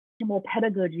actionable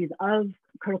pedagogies of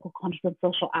critical conscious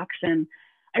social action.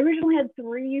 I originally had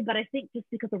 3, but I think just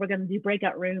because we're going to do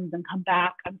breakout rooms and come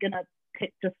back, I'm going to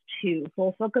pick just 2. So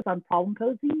we'll focus on problem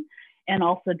posing and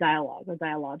also dialogue or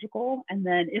dialogical. And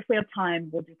then if we have time,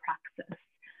 we'll do praxis.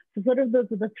 So sort of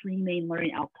those are the 3 main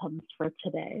learning outcomes for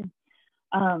today.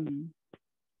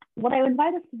 What I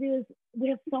invite us to do is, we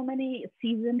have so many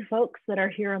seasoned folks that are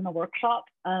here in the workshop.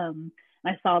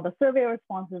 I saw the survey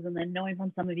responses, and then knowing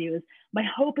from some of you is, my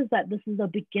hope is that this is a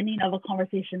beginning of a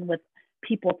conversation with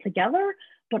people together,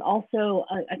 but also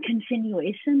a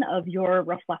continuation of your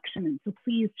reflection. And so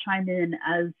please chime in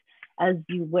as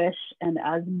you wish and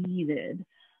as needed.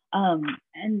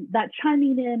 And that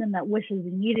chiming in and that wish as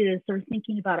needed is sort of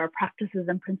thinking about our practices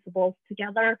and principles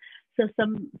together. So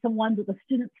some ones that the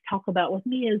students talk about with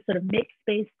me is sort of make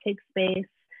space,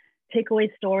 take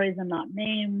away stories and not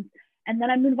names. And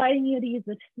then I'm inviting you to use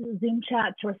the Zoom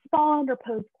chat to respond or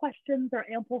pose questions or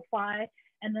amplify.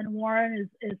 And then Warren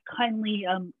is kindly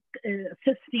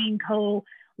assisting,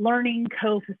 co-learning,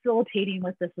 co-facilitating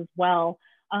with this as well.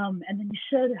 And then you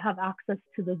should have access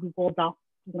to the Google Doc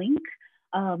link.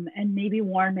 And maybe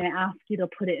Warren may ask you to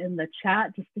put it in the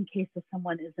chat just in case if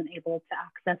someone isn't able to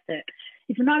access it.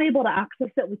 If you're not able to access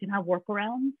it, we can have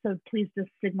workarounds. So please just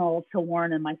signal to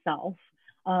Warren and myself.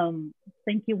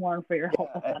 Thank you, Warren, for your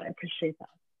help with that. I appreciate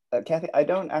that. Kathy, I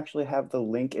don't actually have the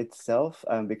link itself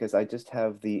because I just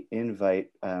have the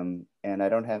invite and I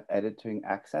don't have editing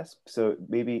access. So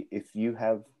maybe if you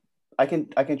have, I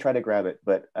can try to grab it,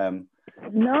 but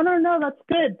no, that's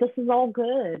good. This is all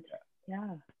good.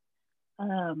 Yeah.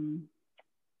 Let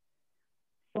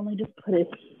me just put it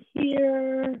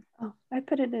here. Oh, I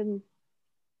put it in.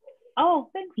 Oh,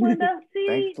 thanks, Linda. See,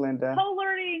 thanks, Linda.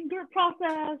 Co-learning group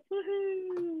process.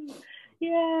 Woohoo!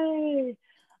 Yay!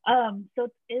 So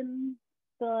it's in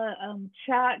the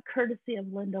chat, courtesy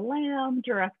of Linda Lamb,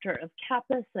 director of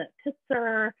CAPUS at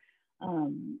Pitzer,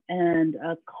 and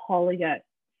a colleague at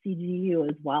CGU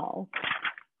as well.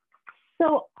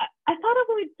 So I thought it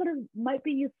would sort of might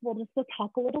be useful just to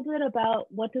talk a little bit about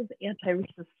what does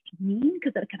anti-racist mean,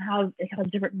 because it can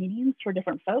have different meanings for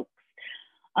different folks.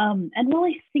 And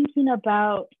really thinking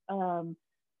about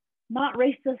not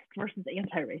racist versus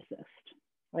anti-racist,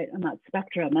 right, on that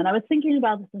spectrum. And I was thinking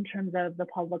about this in terms of the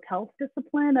public health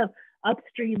discipline of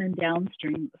upstream and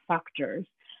downstream factors.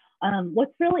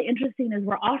 What's really interesting is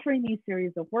we're offering these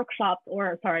series of workshops,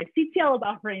 or sorry, CTL is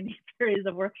offering these series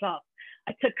of workshops.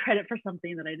 I took credit for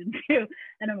something that I didn't do,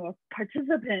 and I'm a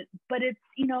participant, but it's,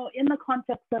 you know, in the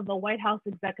context of a White House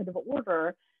executive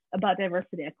order about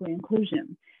diversity, equity,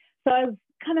 inclusion. So I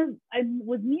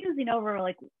was musing over,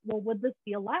 like, well, would this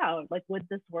be allowed? Like, would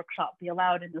this workshop be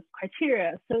allowed in this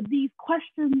criteria? So these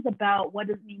questions about what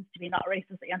it means to be not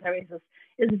racist, anti-racist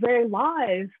is very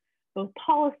live, both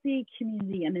policy,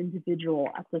 community, and individual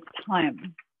at this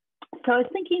time. So I was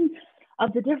thinking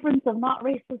of the difference of not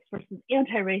racist versus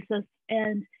anti-racist,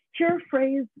 and here are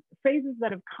phrases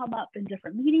that have come up in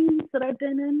different meetings that I've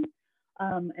been in,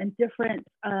 and different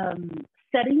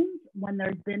settings when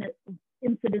there's been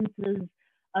incidences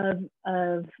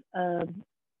of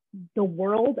the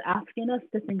world asking us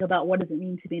to think about what does it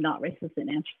mean to be not racist and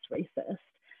anti-racist.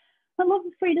 I'd love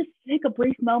for you to take a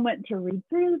brief moment to read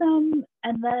through them,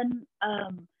 and then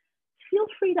feel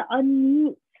free to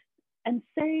unmute and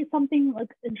say something like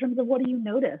in terms of what do you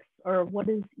notice or what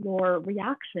is your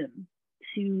reaction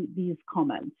to these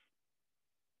comments.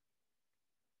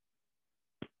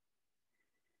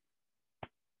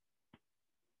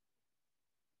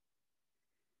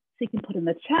 So you can put in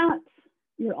the chat.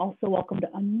 You're also welcome to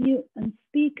unmute and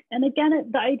speak. And again,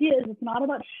 the idea is it's not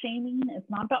about shaming. It's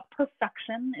not about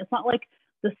perfection. It's not like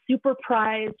the super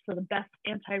prize for the best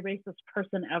anti-racist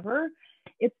person ever.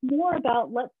 It's more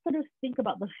about, let's sort of think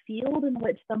about the field in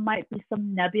which there might be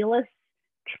some nebulous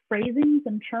phrasings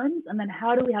and terms, and then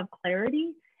how do we have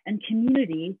clarity and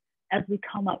community as we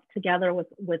come up together with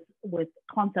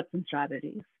concepts and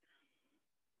strategies.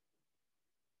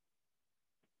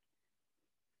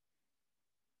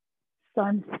 So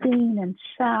I'm seeing in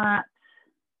chat,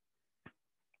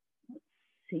 let's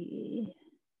see.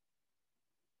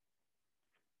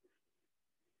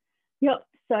 Yep,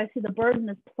 so I see the burden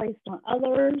is placed on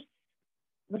others,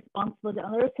 responsibility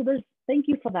on others. So thank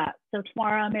you for that. So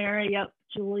Tamara, Mary, yep,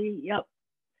 Julie, yep.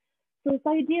 So this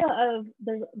idea of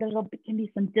can be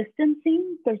some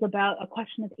distancing. There's about a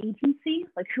question of agency,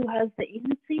 like who has the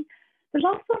agency. There's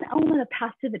also an element of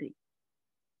passivity,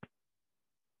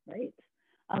 right?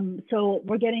 So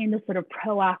we're getting into sort of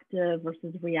proactive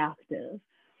versus reactive.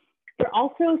 There's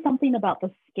also something about the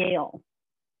scale,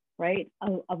 right,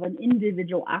 of an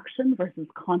individual action versus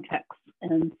context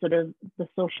and sort of the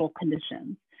social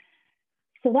conditions.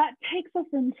 So that takes us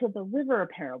into the river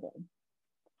parable.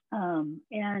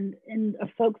 And if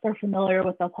folks are familiar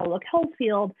with the public health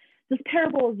field, this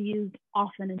parable is used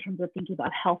often in terms of thinking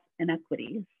about health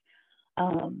inequities.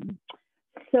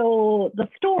 So the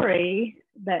story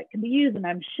that can be used, and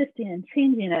I'm shifting and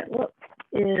changing it,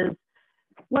 is,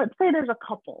 let's say there's a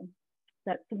couple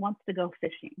that wants to go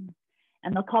fishing.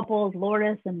 And the couple is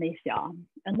Lourdes and Meisha.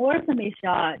 And Lourdes and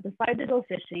Meisha decide to go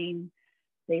fishing.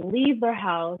 They leave their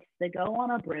house, they go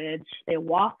on a bridge, they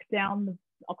walk down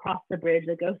across the bridge,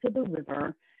 they go through the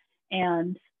river.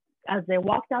 And as they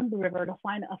walk down the river to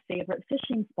find a favorite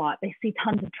fishing spot, they see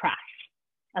tons of trash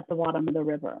at the bottom of the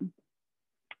river.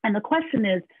 And the question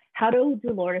is, how do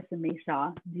Lourdes and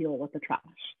Meisha deal with the trash?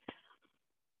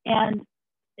 And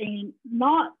a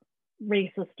not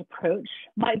racist approach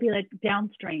might be like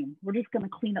downstream. We're just going to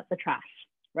clean up the trash,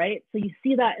 right? So you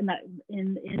see that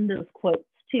in those quotes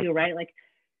too, right? Like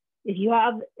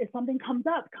if something comes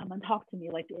up, come and talk to me.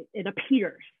 Like it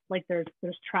appears like there's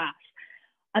trash.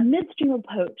 A midstream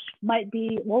approach might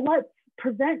be, well, let's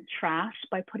prevent trash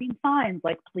by putting signs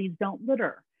like please don't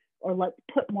litter, or let's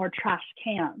put more trash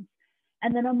cans.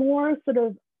 And then a more sort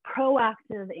of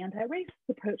proactive anti-racist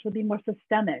approach would be more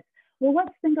systemic. Well,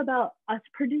 let's think about us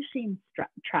producing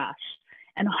trash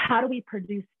and how do we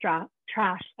produce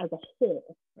trash as a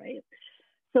whole, right?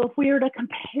 So if we were to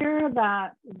compare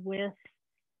that with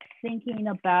thinking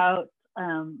about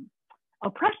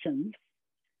oppressions,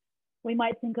 we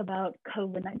might think about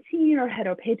COVID-19 or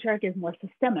heteropatriarchy as more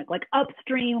systemic, like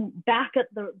upstream, back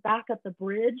at the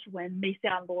bridge when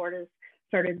Meisha and Lourdes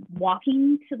started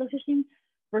walking to the fishing,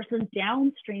 versus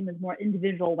downstream is more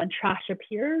individual when trash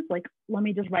appears, like let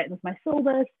me just write this in my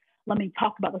syllabus, let me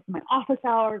talk about this in my office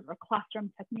hours or classroom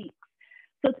techniques.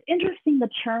 So it's interesting, the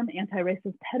term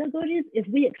anti-racist pedagogies, if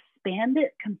we expand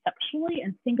it conceptually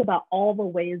and think about all the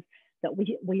ways that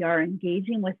we are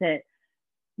engaging with it,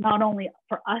 not only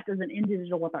for us as an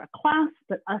individual with our class,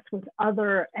 but us with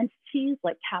other entities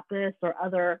like CAPUS or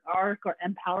other ARC or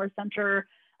Empower Center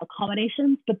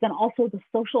accommodations, but then also the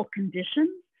social conditions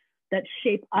that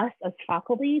shape us as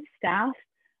faculty, staff,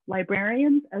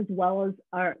 librarians, as well as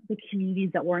the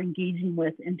communities that we're engaging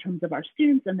with in terms of our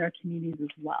students and their communities as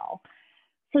well.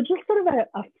 So just sort of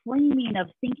a framing of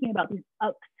thinking about these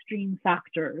upstream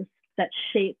factors that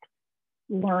shape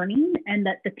learning, and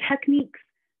that the techniques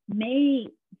may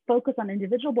focus on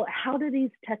individual, but how do these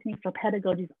techniques or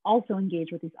pedagogies also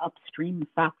engage with these upstream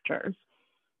factors?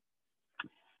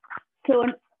 So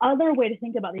another way to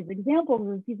think about these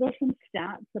examples is these are some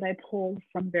stats that I pulled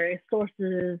from various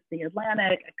sources, The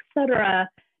Atlantic, et cetera,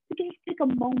 to just take a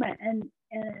moment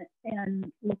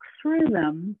and look through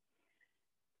them.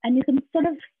 And you can sort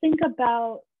of think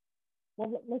about,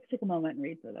 well, let's take a moment and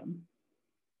read through them.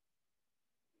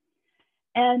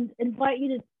 And invite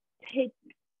you to take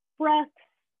breaths,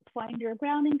 find your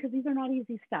grounding, because these are not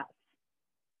easy stats.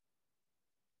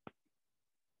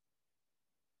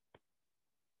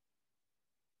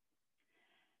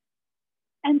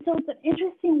 And so it's an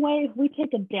interesting way if we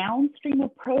take a downstream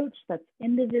approach that's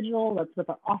individual, that's with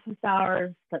our office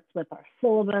hours, that's with our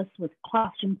syllabus, with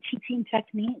classroom teaching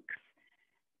techniques,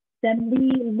 then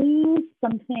we lose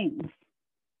some things,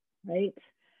 right?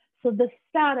 So the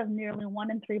stat of nearly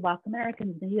 1 in 3 Black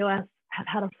Americans in the US have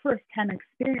had a first-hand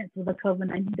experience with a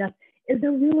COVID-19 death is a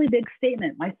really big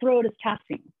statement. My throat is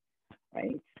catching,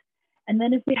 right? And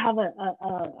then if we have an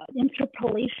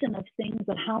interpolation of things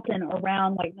that happen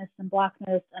around whiteness and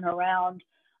Blackness and around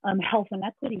health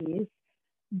inequities,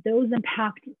 those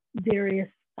impact various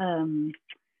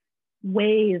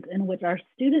ways in which our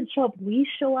students show up, we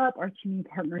show up, our community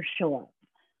partners show up.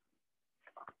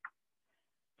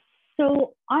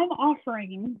 So I'm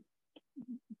offering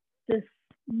this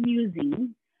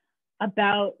musing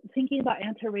about thinking about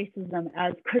anti-racism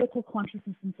as critical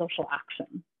consciousness and social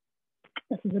action.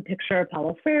 This is a picture of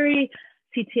Paulo Freire.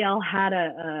 CTL had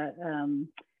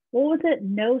what was it?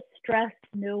 No Stress,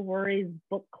 No Worries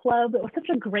book club. It was such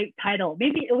a great title.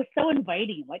 Maybe it was so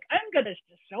inviting, like I'm gonna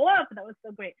just show up. That was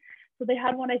so great. So they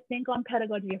had one, I think, on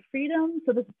Pedagogy of Freedom.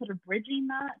 So this is sort of bridging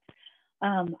that.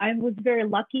 I was very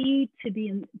lucky to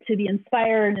be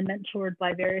inspired and mentored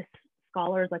by various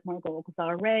scholars like Margot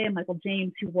Okazawa-Ray and Michael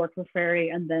James, who worked with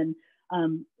Freire and then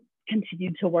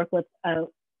continued to work with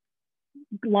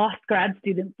lost grad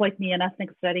students like me in ethnic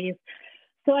studies.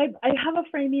 So I have a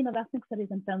framing of ethnic studies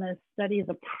and feminist studies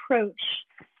approach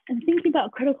and thinking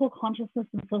about critical consciousness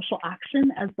and social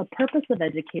action as the purpose of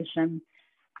education,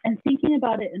 and thinking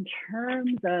about it in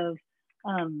terms of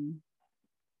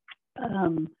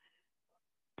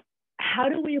how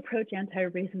do we approach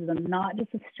anti-racism, not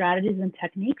just as strategies and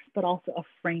techniques, but also a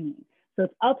framing. So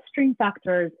it's upstream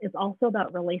factors. It's also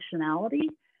about relationality,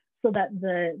 so that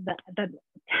the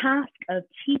task of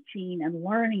teaching and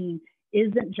learning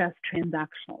isn't just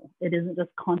transactional. It isn't just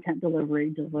content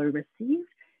delivery, received.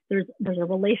 There's a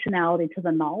relationality to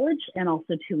the knowledge and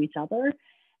also to each other.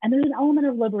 And there's an element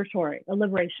of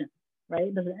liberation,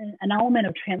 right? There's an element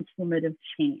of transformative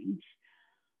change.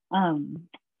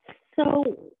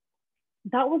 So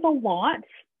that was a lot,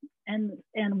 and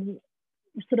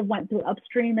sort of went through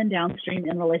upstream and downstream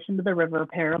in relation to the river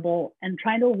parable and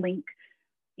trying to link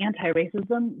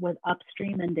anti-racism with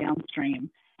upstream and downstream.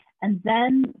 And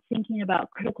then thinking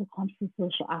about critical conscious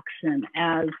social action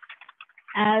as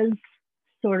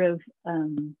sort of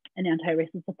an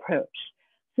anti-racist approach.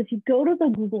 So if you go to the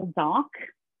Google Doc,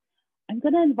 I'm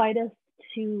going to invite us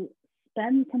to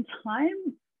spend some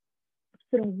time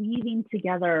sort of weaving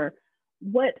together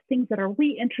what things that are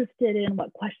we interested in,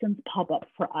 what questions pop up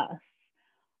for us.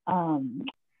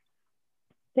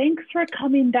 Thanks for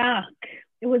coming back.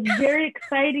 It was very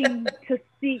exciting to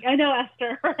see. I know,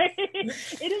 Esther, right? It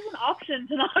is an option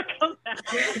to not come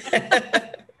back.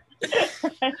 Right?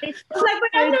 Like, but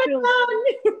I'm not done.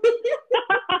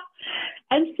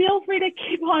 And feel free to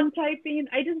keep on typing.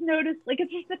 I just noticed, like,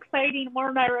 it's just exciting. Laura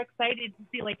and I were excited to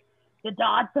see, like, the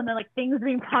dots and then, like, things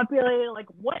being populated. Like,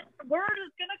 what word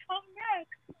is going to come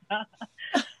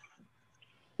next?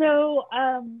 So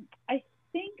I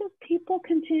think as people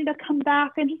continue to come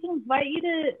back, I just invite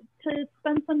you to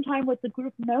spend some time with the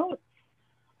group notes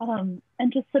and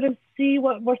just sort of see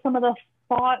what were some of the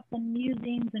thoughts and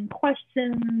musings and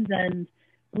questions and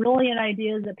brilliant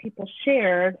ideas that people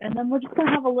shared. And then we're just going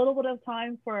to have a little bit of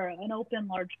time for an open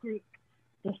large group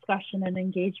discussion and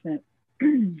engagement.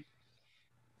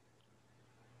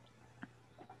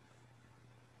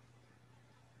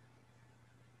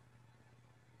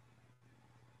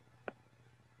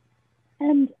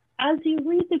 And as you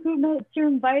read the group notes, you're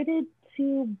invited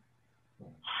to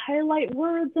highlight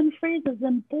words and phrases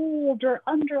in bold or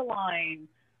underline,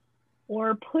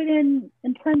 or put in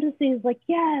parentheses like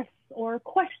yes or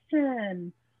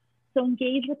question. So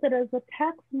engage with it as a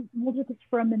text. We'll do this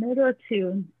for a minute or two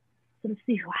and sort of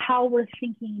see how we're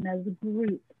thinking as a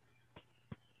group.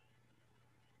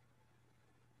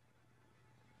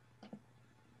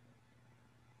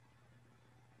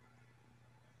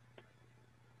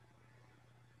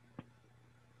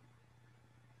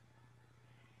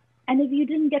 And if you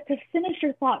didn't get to finish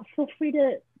your thought, feel free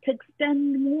to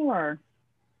extend more.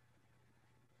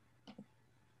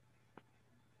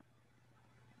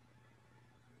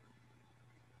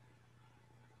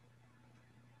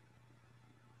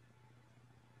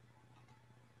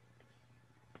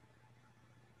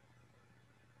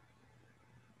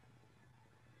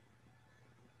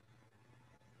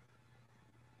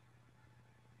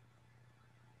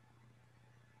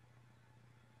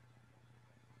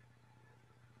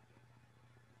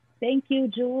 Thank you,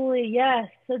 Julie. Yes,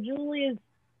 so Julie is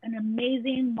an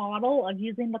amazing model of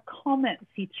using the comment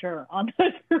feature on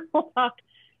the Google Doc,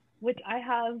 which I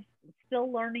have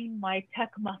still learning my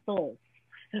tech muscles.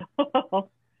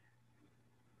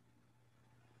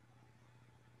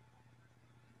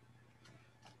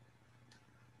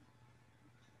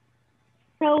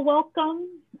 So welcome.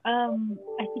 I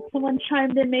think someone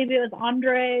chimed in, maybe it was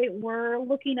Andre. We're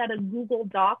looking at a Google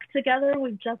Doc together.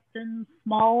 We've just in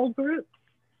small groups.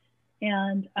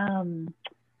 And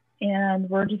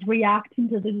we're just reacting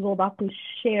to the Google Doc we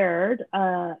shared.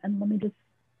 And let me just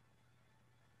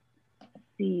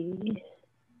see.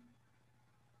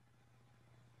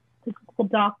 The Google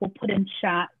Doc we'll put in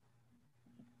chat.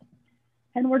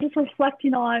 And we're just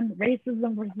reflecting on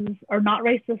racism versus, or not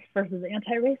racist versus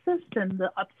anti-racist, and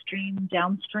the upstream,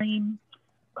 downstream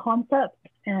concept,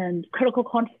 and critical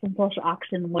conscious and social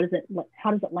action. What is it?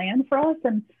 How does it land for us?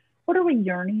 And what are we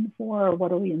yearning for, or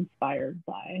what are we inspired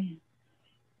by?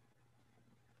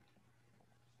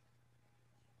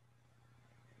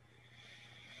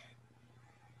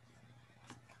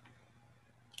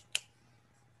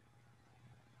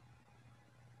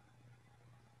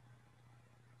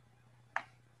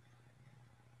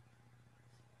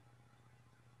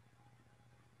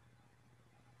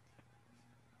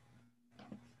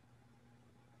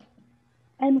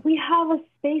 And we have a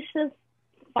spacious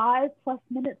 5+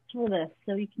 minutes for this.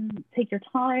 So you can take your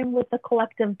time with the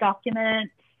collective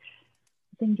document,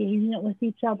 engaging it with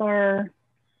each other.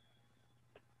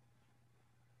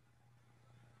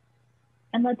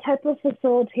 And the type of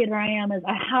facilitator I am is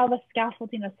I have a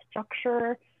scaffolding, a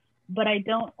structure, but I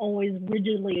don't always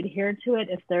rigidly adhere to it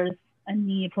if there's a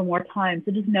need for more time.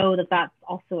 So just know that that's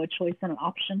also a choice and an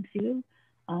option too.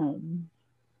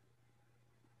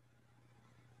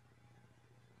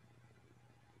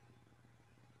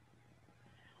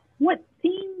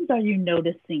 themes are you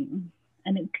noticing?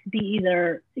 And it could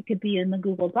be in the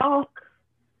Google Doc,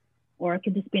 or it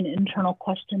could just be an internal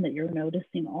question that you're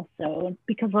noticing also.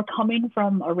 Because we're coming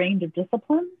from a range of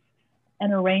disciplines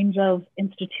and a range of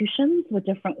institutions with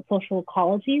different social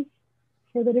ecologies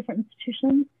for the different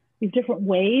institutions. We have different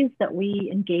ways that we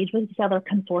engage with each other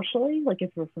consortially, like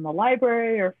if we're from the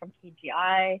library or from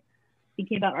KGI,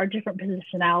 thinking about our different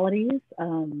positionalities,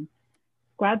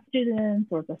 grad students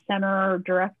or the center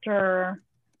director.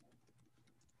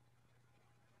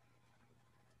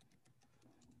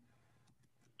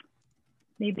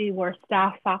 Maybe we're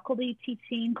staff faculty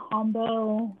teaching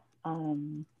combo,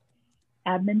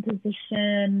 admin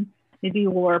position. Maybe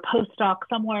we're a postdoc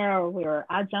somewhere, or we're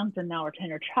adjunct and now we're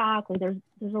tenure track. Like there's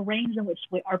a range in which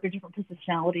our different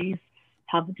positionalities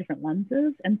have different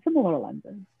lenses and similar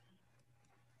lenses.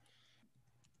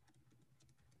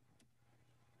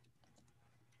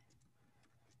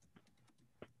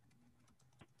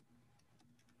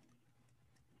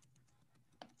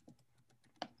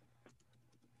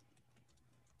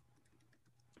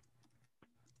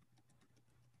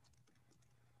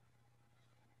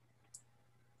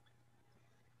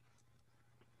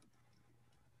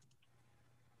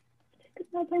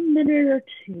 Another minute or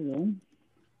two.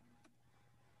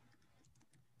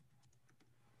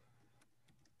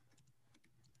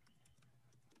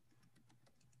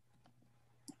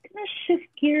 I'm going to shift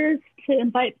gears to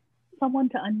invite someone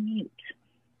to unmute.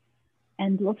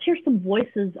 And let's hear some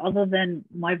voices other than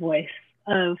my voice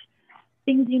of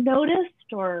things you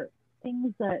noticed or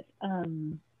things that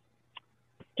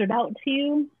stood out to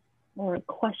you or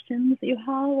questions that you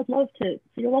have. I'd love to.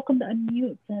 So you're welcome to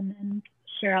unmute and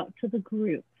share out to the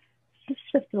group. Just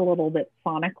shift a little bit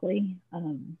phonically.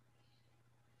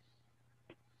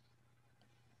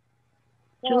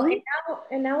 Well,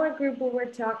 in our group, we were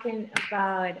talking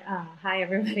about, hi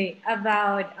everybody,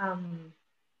 about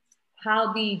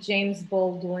how the James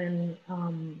Baldwin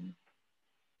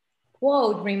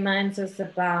quote reminds us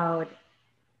about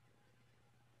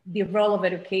the role of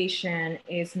education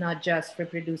is not just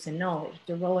reproducing knowledge.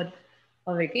 The role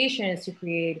of education is to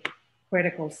create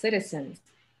critical citizens.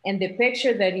 And the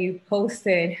picture that you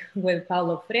posted with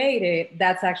Paulo Freire,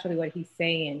 that's actually what he's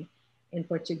saying in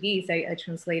Portuguese. I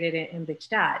translated it in the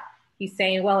chat. He's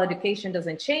saying, well, education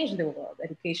doesn't change the world.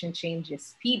 Education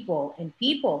changes people, and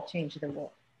people change the world.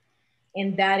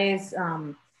 And that is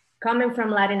coming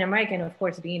from Latin America, and of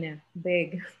course, being a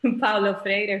big Paulo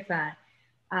Freire fan.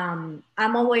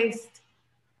 I'm always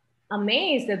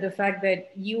amazed at the fact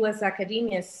that US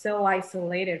academia is so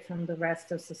isolated from the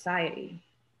rest of society.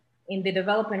 In the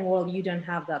developing world, you don't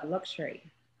have that luxury.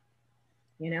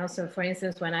 You know, so for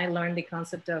instance, when I learned the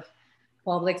concept of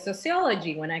public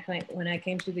sociology, when I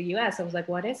came to the US, I was like,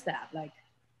 what is that? Like,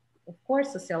 of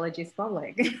course, sociology is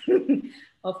public.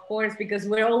 Of course, because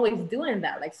we're always doing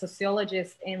that. Like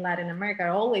sociologists in Latin America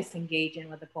are always engaging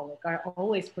with the public, are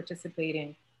always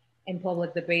participating in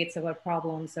public debates about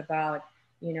problems, about,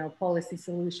 you know, policy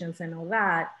solutions and all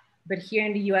that. But here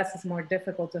in the US, it's more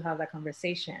difficult to have that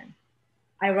conversation.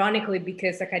 Ironically,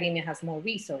 because academia has more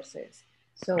resources.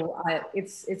 So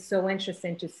it's so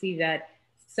interesting to see that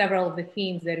several of the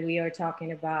themes that we are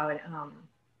talking about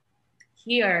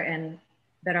here and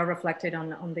that are reflected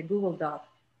on the Google Doc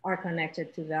are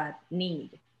connected to that need,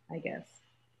 I guess.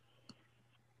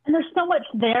 And there's so much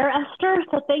there, Esther,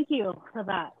 so thank you for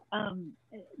that.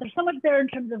 There's so much there in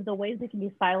terms of the ways it can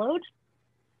be siloed,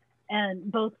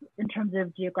 and both in terms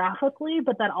of geographically,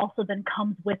 but that also then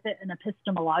comes with it an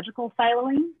epistemological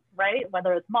siloing, right?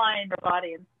 Whether it's mind or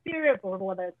body and spirit, or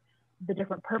whether it's the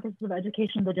different purposes of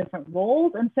education, the different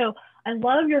roles. And so I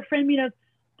love your framing of,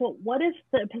 but what if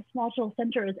the epistemological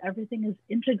center is everything is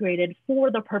integrated for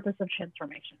the purpose of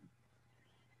transformation?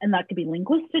 And that could be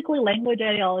linguistically, language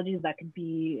ideologies, that could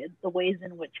be the ways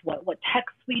in which what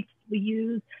text suites we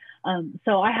use.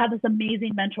 So I had this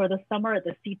amazing mentor this summer at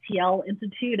the CTL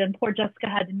Institute, and poor Jessica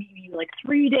had to meet me like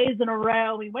 3 days in a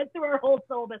row. We went through our whole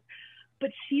syllabus,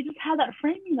 but she just had that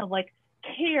framing of like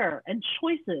care and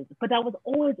choices, but that was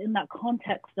always in that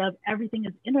context of everything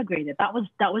is integrated. That was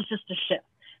just a shift.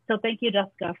 So thank you,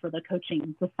 Jessica, for the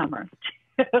coaching this summer.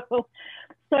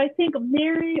 So I think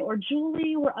Mary or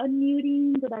Julie were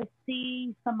unmuting. Did I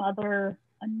see some other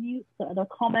unmutes, other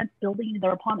comments building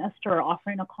either upon Esther or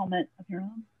offering a comment of your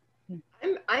own?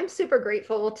 I'm super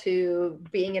grateful to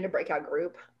being in a breakout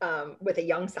group with a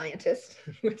young scientist,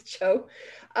 with Joe,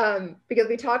 because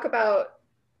we talk about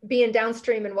being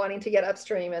downstream and wanting to get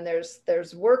upstream. And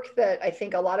there's work that I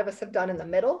think a lot of us have done in the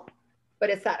middle, but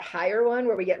it's that higher one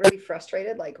where we get really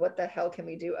frustrated, like, what the hell can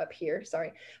we do up here?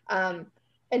 Sorry.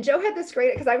 And Joe had this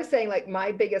great, because I was saying like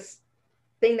my biggest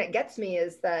thing that gets me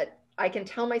is that I can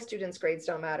tell my students grades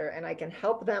don't matter, and I can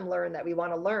help them learn that we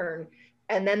want to learn.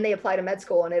 And then they apply to med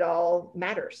school and it all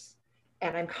matters.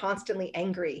 And I'm constantly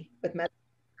angry with med.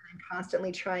 I'm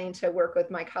constantly trying to work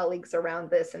with my colleagues around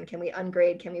this, and can we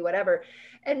ungrade, can we whatever.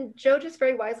 And Joe just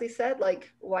very wisely said,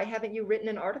 like, why haven't you written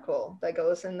an article that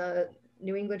goes in the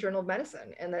New England Journal of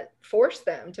Medicine and that force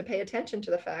them to pay attention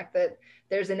to the fact that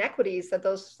there's inequities, that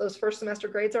those first semester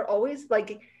grades are always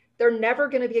like, they're never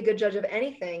going to be a good judge of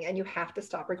anything, and you have to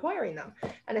stop requiring them.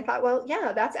 And I thought, well,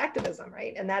 yeah, that's activism,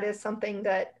 right? And that is something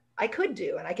that I could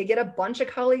do, and I could get a bunch of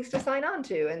colleagues to sign on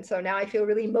to. And so now I feel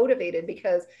really motivated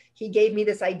because he gave me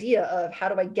this idea of how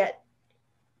do I get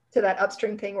to that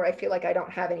upstream thing where I feel like I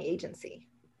don't have any agency.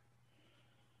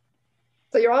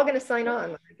 So you're all going to sign on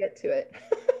when I get to it.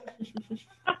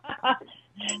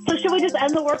 So should we just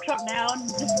end the workshop now and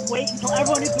just wait until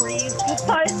everyone agrees to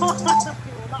sign on?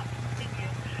 We will not continue.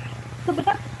 So, but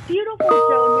that's beautiful,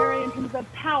 Joe and Mary, in terms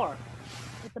of power.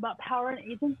 It's about power and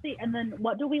agency, and then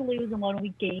what do we lose and what do we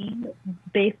gain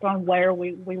based on where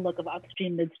we look at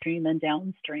upstream, midstream, and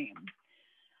downstream.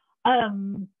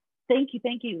 Thank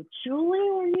you.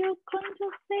 Julie, were you going to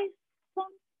say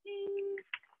something?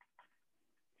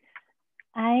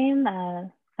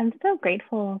 I'm so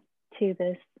grateful to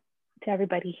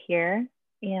everybody here,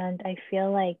 and I feel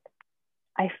like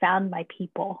I found my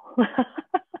people.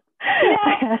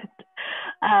 Yeah.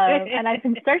 And I've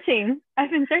been searching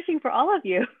for all of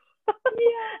you.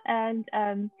 Yeah. And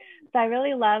so I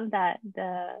really love that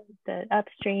the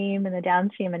upstream and the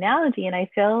downstream analogy, and I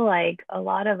feel like a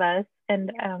lot of us,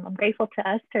 and I'm grateful to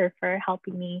Esther for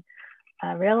helping me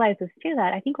realize this too,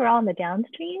 that I think we're all in the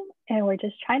downstream and we're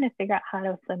just trying to figure out how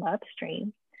to swim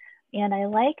upstream. And I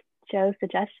like Joe's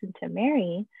suggestion to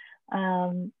Mary,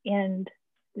 and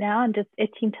now I'm just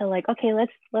itching to like, okay,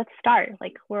 let's start.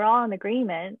 Like, we're all in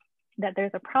agreement that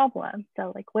there's a problem.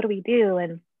 So like, what do we do?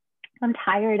 And I'm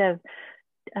tired of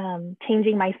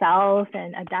changing myself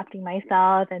and adapting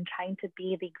myself and trying to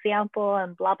be the example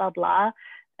and blah, blah, blah.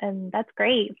 And that's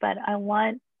great. But I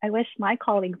wish my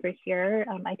colleagues were here.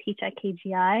 I teach at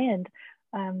KGI,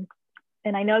 and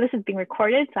I know this is being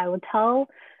recorded, so I will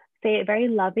say it very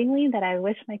lovingly that I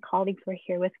wish my colleagues were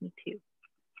here with me too.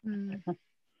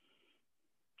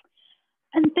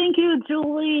 And thank you,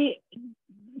 Julie,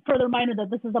 for the reminder that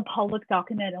this is a public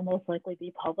document and most likely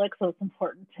be public, so it's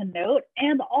important to note.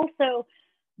 And also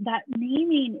that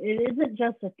naming, it isn't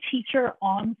just a teacher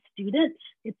on student,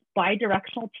 it's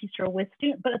bi-directional teacher with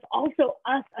student, but it's also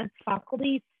us as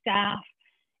faculty, staff,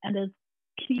 and as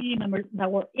community members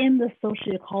that we're in the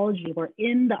social ecology, we're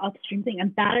in the upstream thing,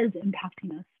 and that is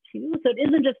impacting us too. So it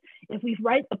isn't just if we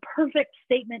write the perfect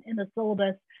statement in the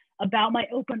syllabus about my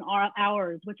open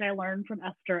hours, which I learned from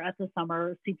Esther at the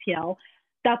summer CTL,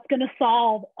 that's going to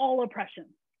solve all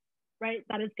oppression, right?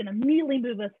 That is going to immediately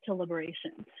move us to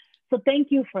liberation. So thank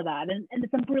you for that. And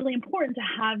it's really important to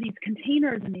have these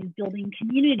containers and these building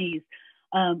communities.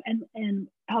 And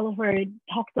Paulo Freire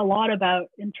talks a lot about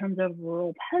in terms of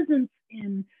rural peasants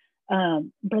in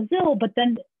Brazil, but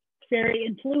then very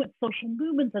influenced social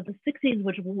movements of the 60s,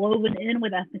 which were woven in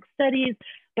with ethnic studies,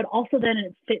 but also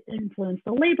then it influenced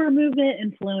the labor movement,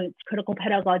 influenced critical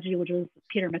pedagogy, which was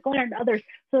Peter McLaren and others. So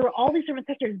there were all these different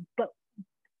sectors, but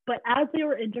as they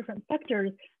were in different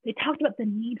sectors, they talked about the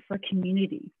need for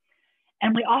community.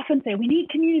 And we often say we need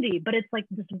community, but it's like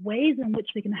this ways in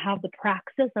which we can have the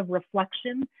praxis of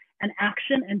reflection and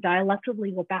action and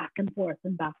dialectically go back and forth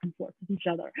with each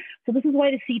other. So this is why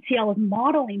the CTL is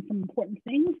modeling some important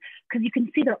things, because you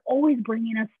can see they're always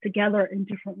bringing us together in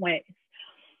different ways.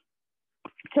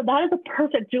 So that is a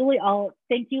perfect, Julie, I'll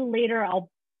thank you later. I'll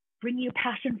bring you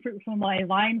passion fruit from my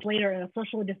vines later in a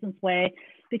socially distanced way,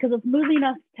 because it's moving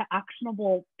us to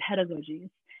actionable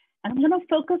pedagogies. And I'm going to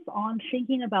focus on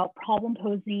thinking about problem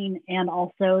posing and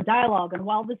also dialogue. And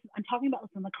while I'm talking about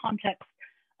this in the context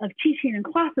of teaching in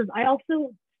classes, I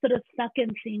also sort of stuck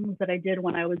in things that I did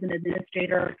when I was an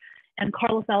administrator. And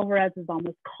Carlos Alvarez is on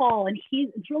this call. And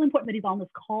it's really important that he's on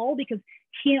this call because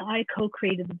he and I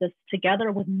co-created this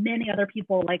together with many other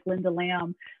people like Linda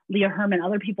Lamb, Leah Herman,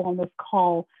 other people on this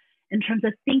call in terms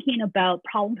of thinking about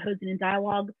problem posing and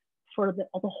dialogue for the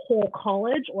whole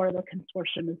college or the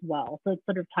consortium as well. So it's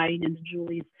sort of tying into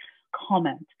Julie's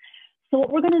comment. So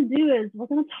what we're going to do is we're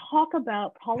going to talk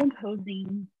about problem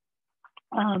posing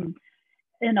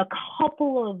in a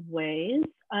couple of ways.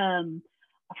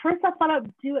 First, I thought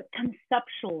I'd do it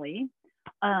conceptually.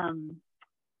 So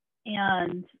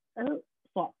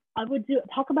I would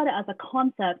talk about it as a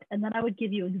concept, and then I would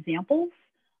give you examples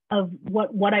of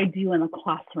what I do in a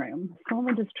classroom. So let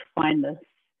me just find this.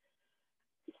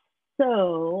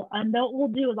 So what we'll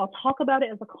do is I'll talk about it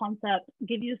as a concept,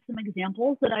 give you some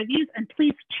examples that I've used, and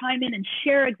please chime in and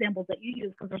share examples that you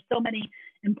use because there's so many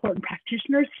important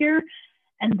practitioners here.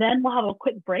 And then we'll have a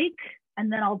quick break,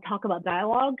 and then I'll talk about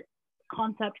dialogue,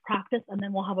 concept, practice, and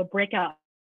then we'll have a breakout.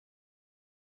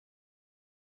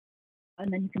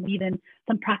 And then you can weave in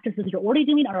some practices you're already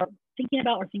doing or thinking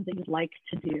about or things that you'd like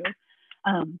to do.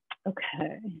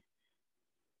 Okay.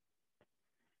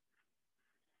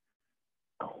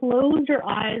 Close your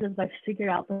eyes as I figure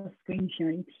out the screen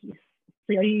sharing piece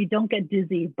so you don't get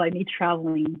dizzy by me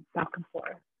traveling back and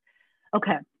forth.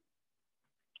 Okay.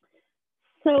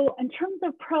 So in terms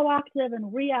of proactive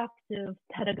and reactive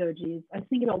pedagogies, I was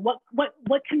thinking about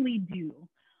what can we do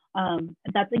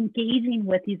that's engaging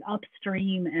with these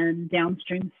upstream and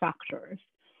downstream factors.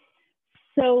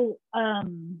 So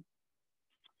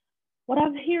what I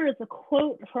have here is a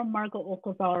quote from Margot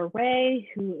Alcazar-Ray,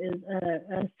 who is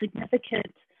a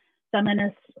significant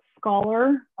feminist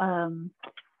scholar,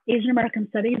 Asian American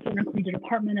Studies, Intercollegiate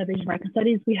Department of Asian American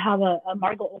Studies. We have a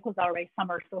Margot Alcazar-Ray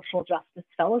Summer Social Justice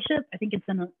Fellowship. I think it's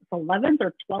in its 11th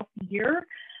or 12th year.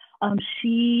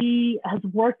 She has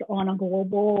worked on a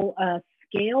global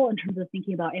scale in terms of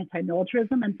thinking about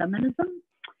anti-militarism and feminism.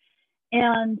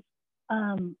 And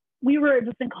we were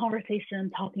just in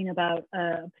conversation talking about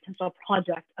a potential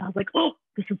project. I was like, oh,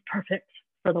 this is perfect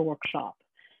for the workshop.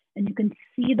 And you can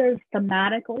see there's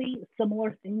thematically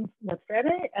similar things with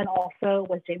Reddit and also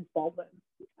with James Baldwin.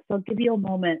 So I'll give you a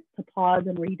moment to pause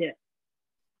and read it.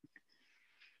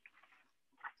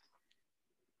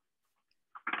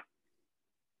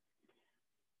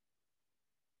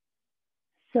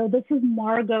 So this is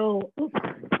Margot,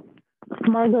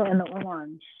 Margot in the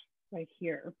orange right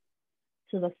here.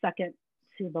 To the second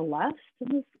to the left of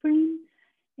the screen.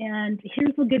 And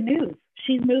here's the good news.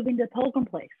 She's moving to Pilgrim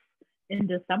Place in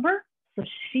December. So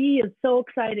she is so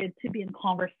excited to be in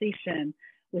conversation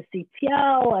with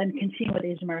CTL and continue with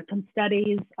Asian American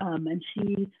Studies. And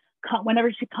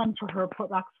whenever she comes for her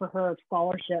postdocs for her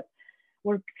scholarship,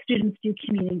 where students do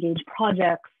community engaged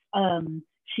projects,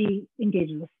 she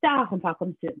engages with staff and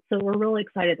faculty students. So we're really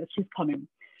excited that she's coming.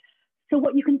 So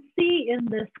what you can see in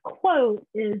this quote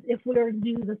is, if we were to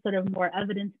do the sort of more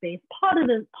evidence-based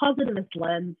positivist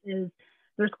lens, is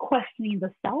there's questioning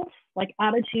the self, like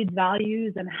attitudes,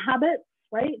 values, and habits,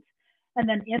 right? And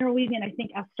then interweaving, I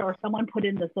think Esther or someone put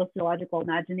in the sociological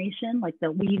imagination, like the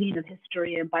weaving of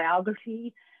history and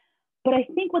biography. But I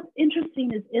think what's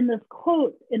interesting is in this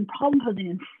quote, in problem posing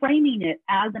and framing it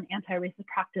as an anti-racist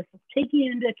practice, of taking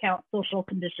into account social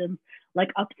conditions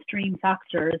like upstream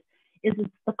factors, is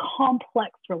the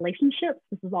complex relationships.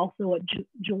 This is also what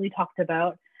Julie talked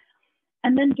about.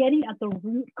 And then getting at the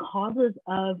root causes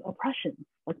of oppression,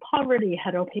 like poverty,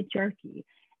 heteropatriarchy.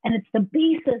 And it's the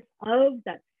basis of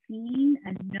that seeing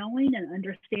and knowing and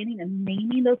understanding and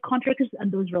naming those contradictions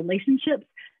and those relationships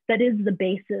that is the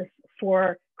basis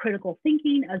for critical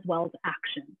thinking as well as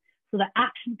action. So the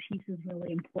action piece is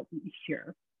really important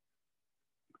here.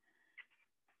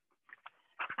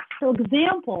 So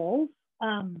examples,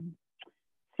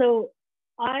 So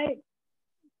I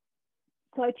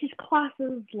teach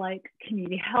classes like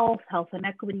community health, health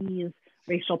inequities,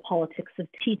 racial politics of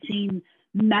teaching,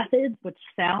 methods, which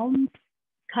sounds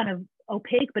kind of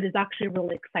opaque, but is actually a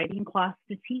really exciting class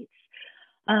to teach.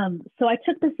 So I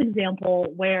took this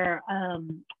example where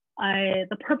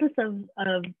the purpose of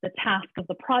the task of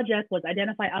the project was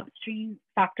identify upstream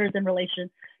factors in relation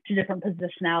to different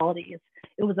positionalities.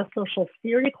 It was a social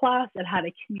theory class that had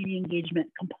a community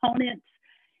engagement component.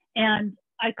 And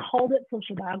I called it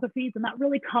social biographies, and that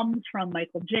really comes from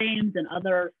Michael James and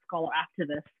other scholar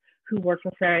activists who worked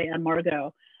with Ferry and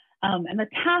Margot. And the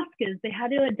task is they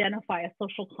had to identify a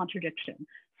social contradiction.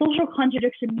 Social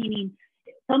contradiction meaning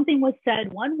something was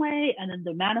said one way and then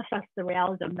to manifest the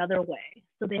reality another way.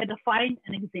 So they had to find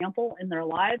an example in their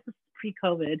lives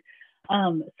pre-COVID.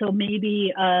 So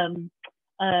maybe the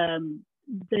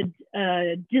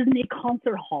Disney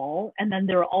concert hall, and then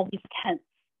there were all these tents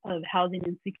of housing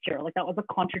insecure, like that was a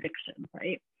contradiction,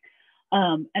 right?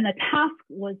 And the task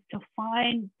was to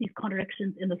find these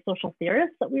contradictions in the social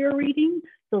theorists that we were reading.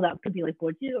 So that could be like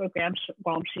Bourdieu or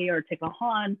Gramsci or Thich Nhat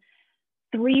Hanh,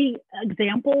 3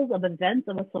 examples of events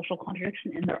of a social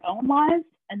contradiction in their own lives,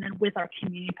 and then with our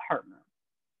community partner.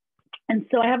 And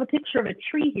so I have a picture of a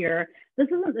tree here. This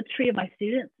isn't the tree of my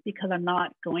students because I'm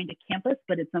not going to campus,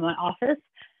 but it's in my office.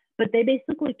 But they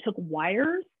basically took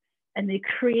wires and they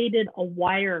created a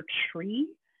wire tree.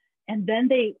 And then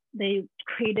they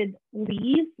created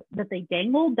leaves that they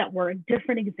dangled that were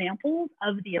different examples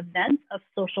of the events of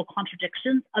social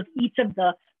contradictions of each of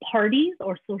the parties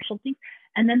or social things.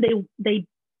 And then they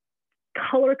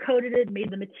color coded it,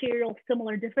 made the material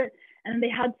similar, different, and they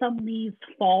had some leaves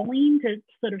falling to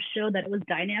sort of show that it was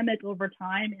dynamic over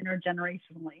time,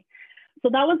 intergenerationally. So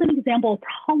that was an example of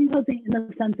problem posing in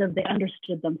the sense of they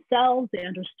understood themselves, they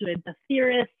understood the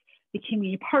theorists, the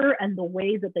community partner, and the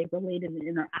ways that they related and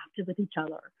interacted with each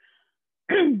other.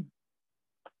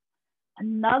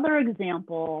 Another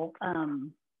example,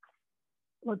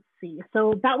 let's see.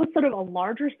 So that was sort of a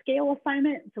larger scale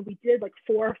assignment. So we did like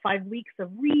 4 or 5 weeks of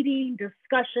reading,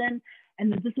 discussion,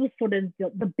 and this was sort of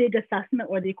the big assessment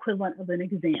or the equivalent of an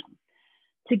exam.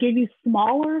 To give you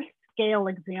smaller scale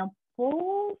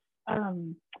examples,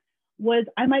 was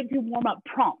I might do warm-up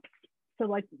prompts. So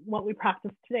like what we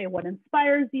practiced today, what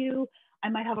inspires you? I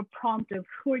might have a prompt of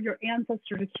who are your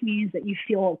ancestors or communities that you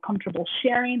feel comfortable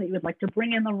sharing, that you would like to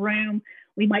bring in the room.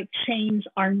 We might change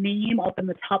our name up in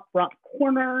the top right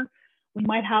corner. We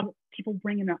might have people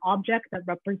bring in an object that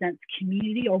represents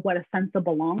community or what a sense of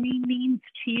belonging means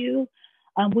to you.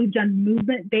 We've done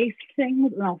movement-based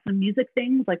things and also music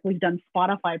things, like we've done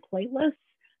Spotify playlists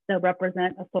that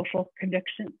represent a social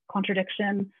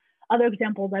contradiction. Other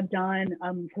examples I've done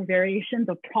for variations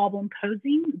of problem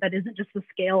posing that isn't just the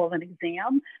scale of an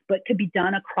exam, but could be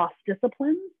done across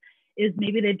disciplines, is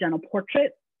maybe they've done a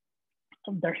portrait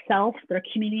of their self, their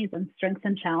communities, and strengths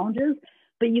and challenges,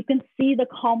 but you can see the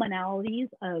commonalities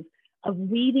of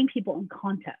weaving people in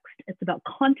context. It's about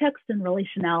context and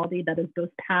relationality that is both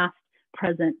past,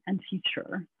 present, and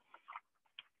future.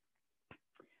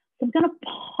 So I'm gonna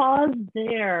pause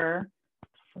there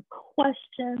for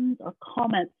questions or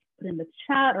comments in the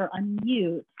chat or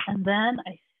unmute, and then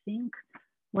I think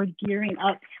we're gearing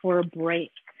up for a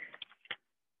break.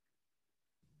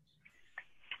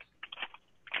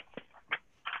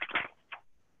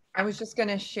 I was just going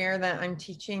to share that I'm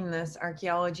teaching this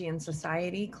archaeology and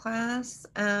society class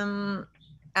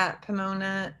at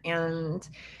Pomona, and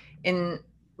in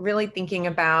really thinking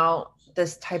about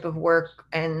this type of work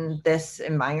and this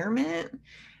environment,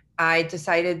 I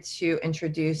decided to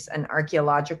introduce an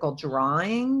archaeological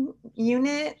drawing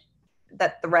unit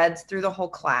that threads through the whole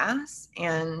class.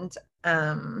 And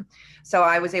so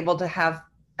I was able to have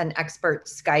an expert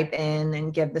Skype in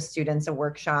and give the students a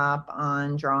workshop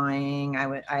on drawing.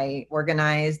 I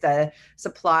organized a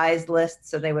supplies list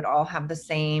so they would all have the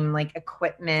same like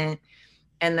equipment.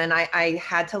 And then I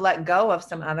had to let go of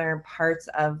some other parts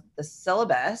of the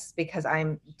syllabus because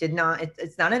it's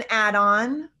not an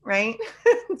add-on, right?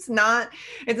 it's not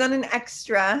an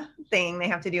extra thing they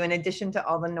have to do in addition to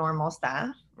all the normal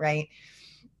stuff, right?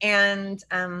 And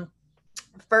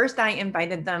first I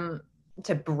invited them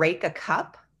to break a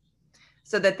cup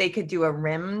so that they could do a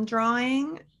rim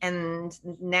drawing. And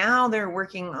now they're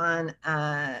working on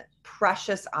a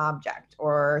precious object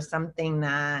or something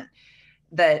that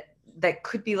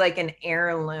could be like an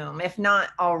heirloom, if not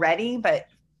already, but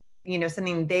you know,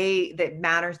 something that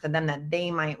matters to them that they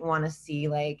might want to see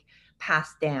like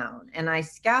passed down. And I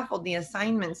scaffold the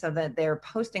assignment so that they're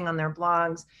posting on their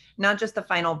blogs, not just the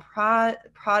final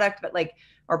product, but like,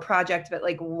 or project, but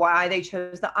like why they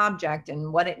chose the object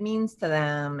and what it means to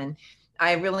them. And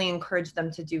I really encourage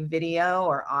them to do video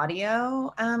or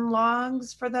audio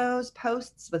logs for those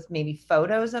posts with maybe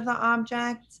photos of the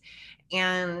objects.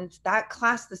 And that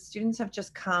class, the students have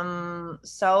just come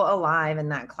so alive in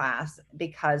that class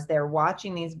because they're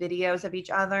watching these videos of each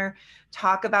other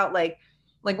talk about like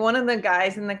one of the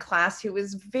guys in the class who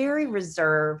was very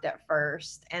reserved at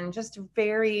first and just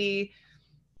very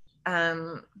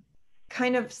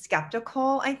kind of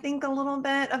skeptical, I think, a little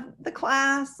bit of the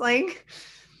class. Like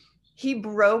he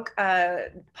broke a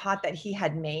pot that he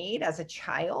had made as a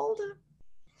child.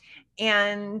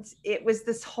 And it was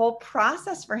this whole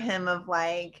process for him of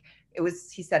like,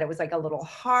 he said it was like a little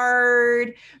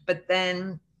hard, but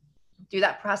then through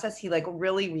that process, he like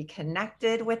really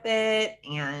reconnected with it.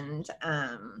 And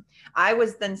I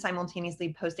was then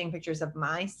simultaneously posting pictures of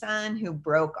my son who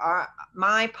broke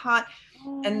my pot.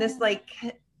 And this like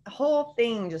whole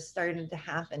thing just started to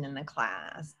happen in the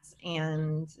class.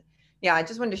 And yeah, I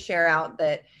just wanted to share out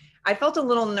that I felt a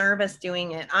little nervous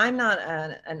doing it. I'm not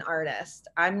an artist.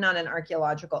 I'm not an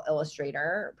archaeological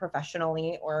illustrator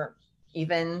professionally or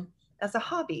even as a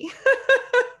hobby.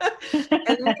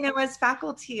 And you know, as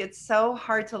faculty, it's so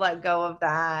hard to let go of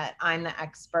that. I'm the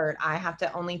expert. I have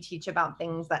to only teach about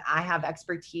things that I have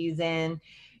expertise in,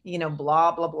 you know,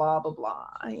 blah, blah, blah, blah, blah,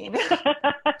 you know.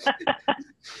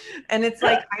 And it's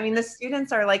like, I mean, the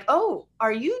students are like, oh,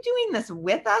 are you doing this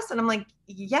with us? And I'm like,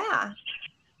 yeah,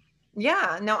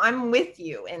 no, I'm with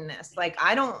you in this. Like,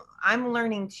 I'm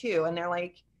learning too. And they're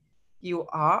like,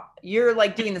 you're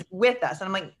like doing this with us. And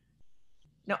I'm like,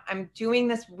 no, I'm doing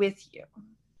this with you.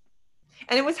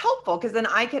 And it was helpful because then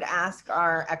I could ask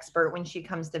our expert when she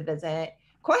comes to visit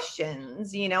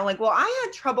questions, you know, like, well, I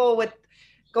had trouble with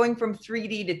going from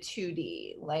 3D to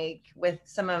 2D, like with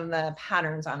some of the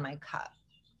patterns on my cup.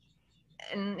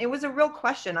 And it was a real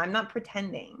question. I'm not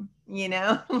pretending, you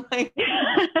know, like.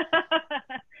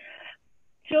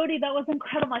 Jody, that was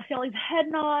incredible. I feel his head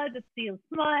nod, to see his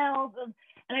smiles. And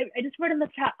I just wrote in the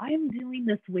chat, I am doing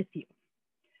this with you.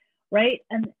 Right.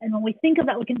 And when we think of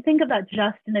that, we can think of that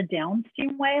just in a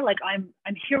downstream way. Like I'm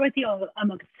here with you.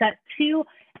 I'm upset too.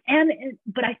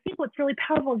 But I think what's really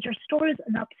powerful is your story is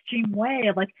an upstream way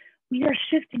of like, we are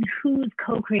shifting who's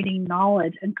co-creating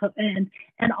knowledge and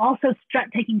also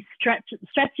stretching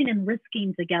and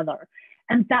risking together.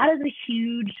 And that is a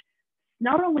huge,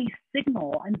 not only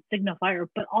signal and signifier,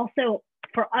 but also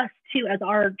for us too, as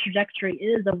our trajectory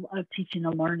is of teaching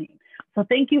and learning. So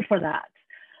thank you for that.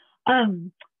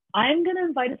 I'm going to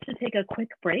invite us to take a quick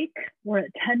break. We're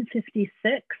at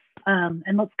 10:56,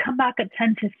 and let's come back at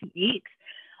 10:58.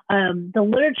 The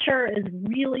literature is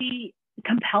really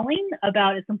compelling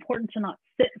about it's important to not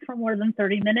sit for more than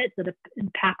 30 minutes. It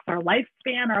impacts our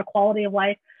lifespan, our quality of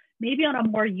life, maybe on a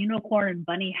more unicorn and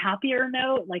bunny happier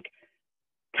note, like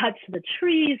touch the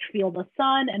trees, feel the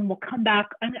sun, and we'll come back.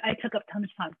 I took up tons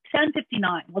of time,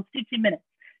 10:59. Let's do 2 minutes,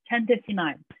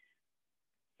 10:59.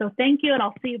 So thank you, and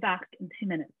I'll see you back in 2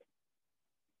 minutes.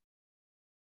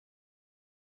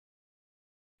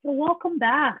 So welcome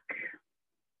back.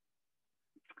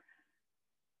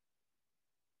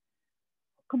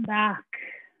 Welcome back.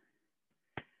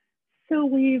 So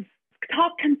we've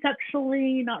talked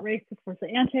conceptually, not racist versus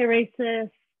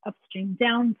anti-racist, upstream,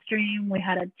 downstream. We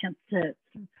had a chance to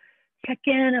check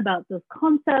in about those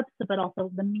concepts, but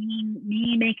also the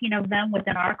meaning making of them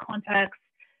within our context.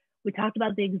 We talked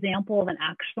about the example of an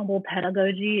actionable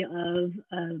pedagogy of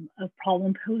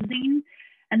problem posing.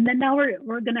 And then now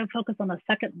we're going to focus on the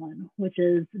second one, which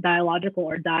is dialogical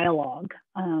or dialogue.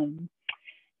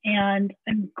 And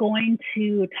I'm going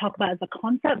to talk about the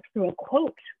concept through a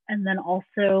quote, and then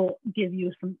also give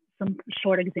you some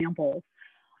short examples.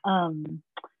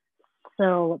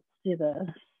 So let's do this.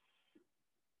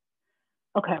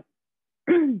 Okay.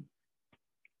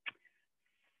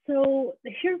 So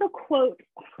here's a quote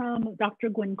from Dr.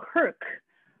 Gwen Kirk.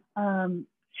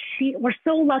 We're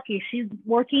so lucky. She's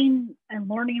working and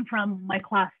learning from my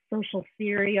class, Social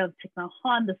Theory of Thich Nhat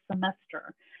Hanh, this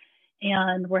semester.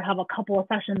 And we have a couple of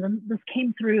sessions, and this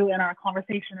came through in our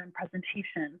conversation and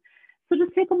presentation. So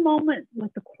just take a moment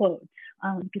with the quote.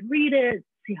 You can read it,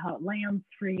 see how it lands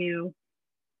for you.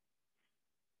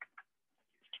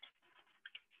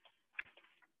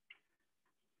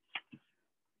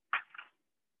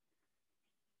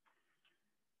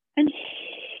 And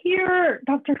here,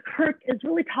 Dr. Kirk is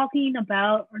really talking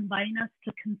about or inviting us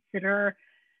to consider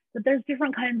that there's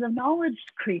different kinds of knowledge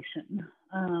creation.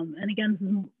 And again, this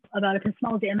is about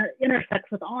epistemology, and it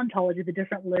intersects with ontology, the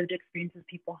different lived experiences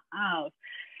people have.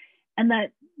 And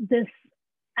that this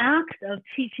act of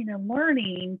teaching and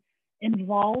learning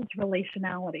involves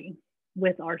relationality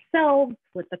with ourselves,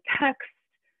 with the text,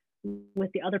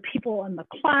 with the other people in the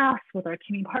class, with our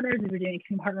community partners, if we're doing a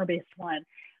community partner-based one.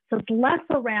 So it's less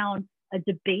around a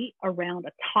debate around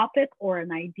a topic or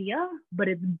an idea, but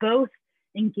it's both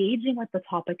engaging with the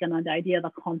topic and the idea,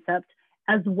 the concept,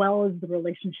 as well as the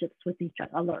relationships with each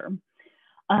other.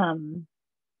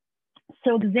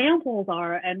 So examples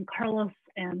are, and Carlos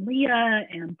and Leah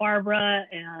and Barbara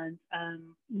and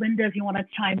Linda, if you want to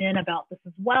chime in about this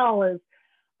as well, is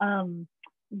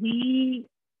we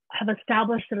have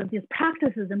established sort of these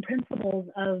practices and principles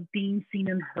of being seen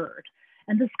and heard.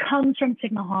 And this comes from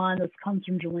Thich Nhat Hanh, this comes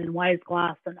from Julian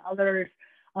Weisglass and others,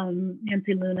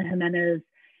 Nancy Luna Jimenez.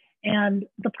 And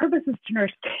the purpose is to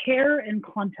nurse care and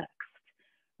context,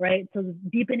 right? So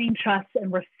deepening trust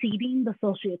and reseeding the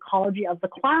social ecology of the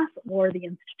class or the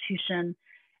institution.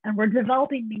 And we're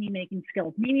developing meaning-making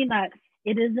skills, meaning that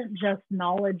it isn't just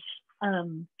knowledge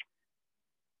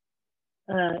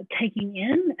taking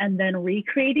in and then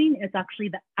recreating, it's actually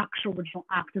the actual original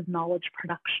act of knowledge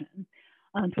production.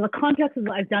 So the context is,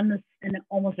 I've done this in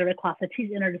almost every class I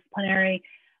teach, interdisciplinary,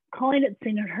 calling it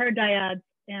seen and heard dyads,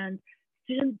 and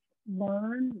students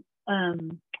learn, let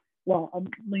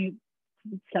me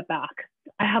step back.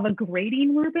 I have a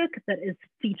grading rubric that is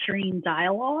featuring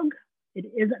dialogue. It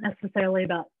isn't necessarily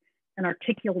about an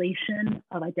articulation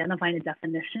of identifying a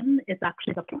definition. It's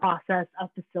actually the process of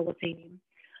facilitating.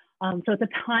 So it's a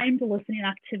timed listening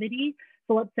activity.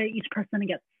 So let's say each person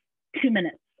gets 2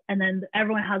 minutes, and then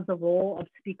everyone has the role of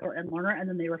speaker and learner, and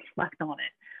then they reflect on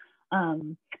it.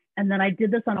 And then I did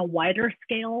this on a wider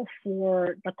scale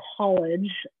for the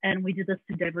college, and we did this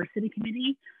to diversity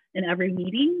committee. in every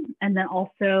meeting. And then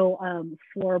also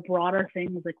for broader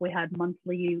things, like we had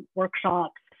monthly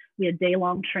workshops, we had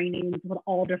day-long trainings with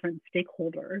all different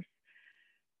stakeholders.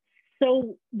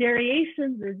 So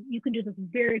variations is you can do this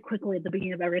very quickly at the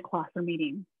beginning of every class or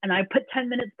meeting. And I put 10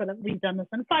 minutes, but we've done this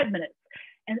in 5 minutes.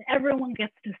 And everyone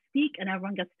gets to speak and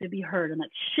everyone gets to be heard. And that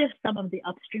shifts some of the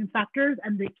upstream factors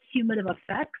and the cumulative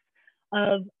effects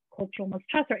of cultural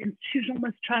mistrust or institutional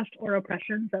mistrust or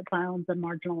oppressions that silence and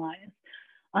marginalize.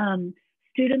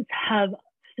 Students have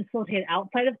facilitated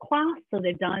outside of class. So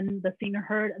they've done the seen or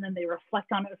heard and then they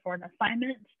reflect on it for an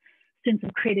assignment. Students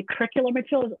have created curricular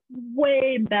materials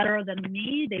way better than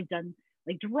me. They've done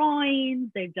like drawings,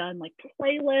 they've done like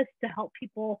playlists to help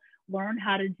people learn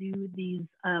how to do these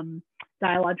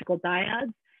dialogical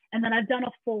dyads. And then I've done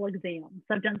a full exam.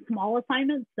 So I've done small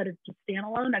assignments that are just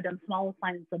standalone. I've done small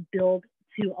assignments that build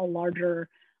to a larger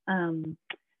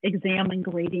exam and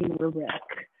grading rubric.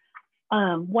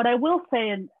 What I will say,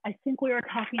 and I think we were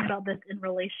talking about this in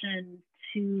relation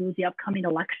to the upcoming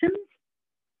elections,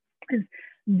 is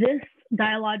this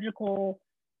dialogical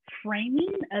framing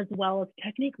as well as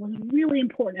technique was really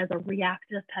important as a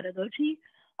reactive pedagogy.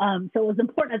 So it was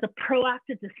important as a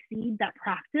proactive to seed that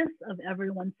practice of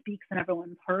everyone speaks and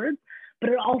everyone's heard, but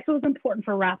it also is important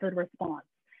for rapid response.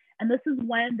 And this is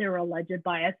when there were alleged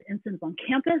bias incidents on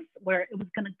campus where it was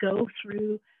going to go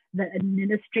through the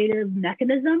administrative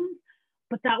mechanisms,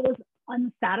 but that was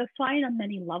unsatisfying on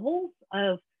many levels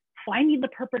of finding the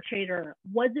perpetrator.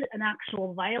 Was it an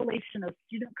actual violation of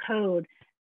student code?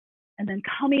 And then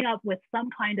coming up with some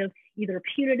kind of either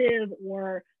punitive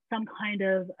or some kind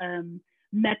of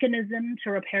mechanism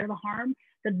to repair the harm.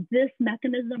 That this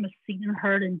mechanism of seen and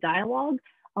heard and dialogue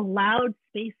allowed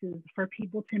spaces for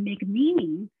people to make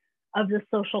meaning of the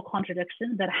social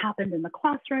contradiction that happened in the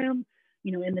classroom,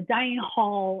 you know, in the dining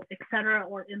hall, et cetera,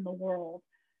 or in the world.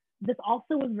 This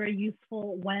also was very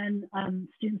useful when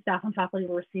students, staff, and faculty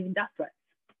were receiving death threats,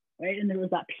 right? And there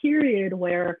was that period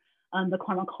where the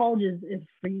Cornell colleges, if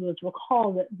for you as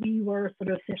recall, that we were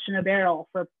sort of fish in a barrel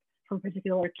for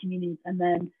particular communities, and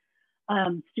then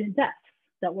student deaths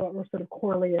that were sort of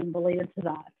correlated and related to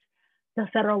that. The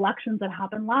federal elections that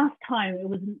happened last time, it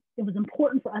was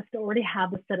important for us to already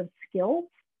have a set of skills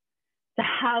to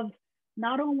have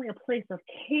not only a place of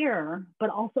care, but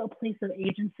also a place of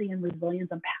agency and resilience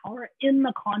and power in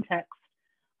the context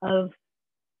of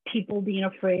people being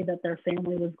afraid that their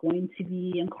family was going to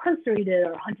be incarcerated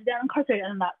or hunted down, incarcerated,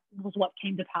 and that was what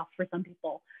came to pass for some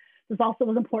people. This also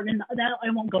was important, and that, I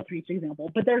won't go through each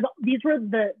example, but these were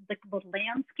the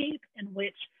landscape in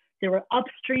which there were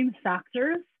upstream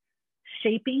factors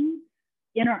shaping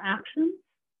interactions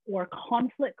or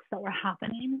conflicts that were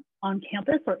happening on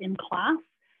campus or in class,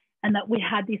 and that we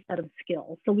had these set of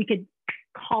skills. So we could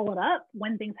call it up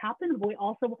when things happened, but we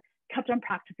also kept on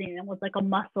practicing. It was like a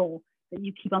muscle that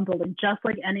you keep on building, just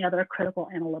like any other critical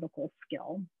analytical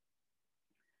skill.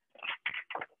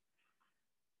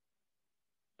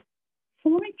 So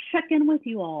let me check in with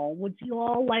you all. Would you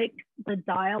all like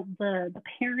the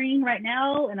pairing right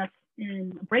now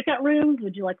in breakout rooms?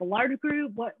 Would you like a large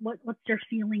group? What's your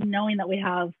feeling knowing that we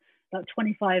have about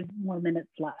 25 more minutes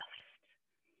left?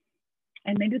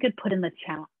 And maybe we could put in the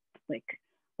chat, like,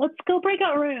 let's go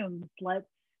breakout rooms. Let's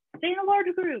stay in a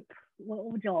large group. What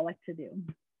would you all like to do?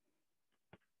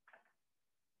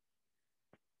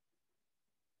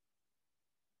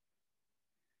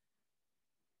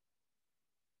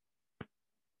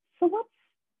 So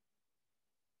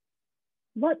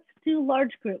let's do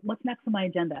large group. What's next on my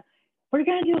agenda? We're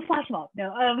gonna do a flash mob.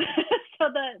 No, so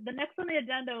the next on the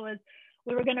agenda was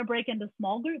we were gonna break into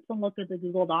small groups and look at the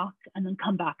Google Doc and then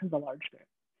come back as a large group.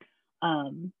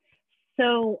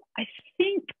 So I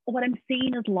think what I'm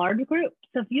seeing is large groups.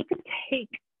 So if you could take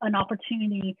an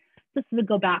opportunity just to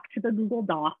go back to the Google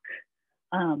Doc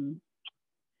and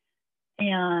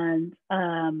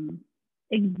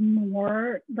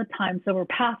ignore the time. So we're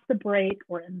past the break,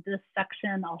 we're in this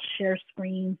section. I'll share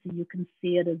screen so you can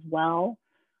see it as well.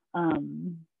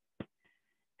 And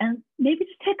maybe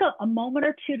just take a moment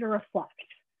or two to reflect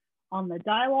on the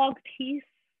dialogue piece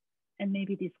and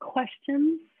maybe these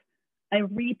questions. I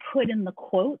re-put in the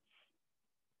quotes.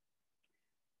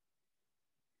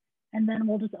 And then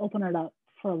we'll just open it up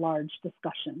for a large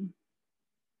discussion.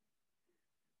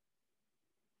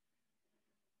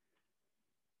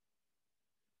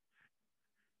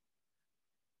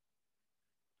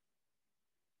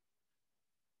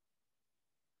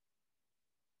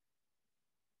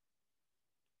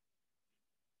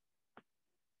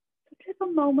 Take a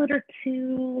moment or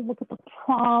two, look at the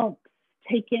prompts,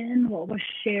 take in what was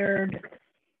shared.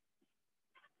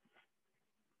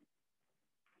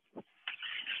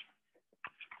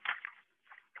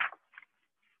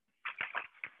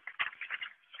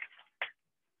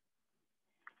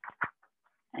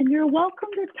 And you're welcome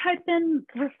to type in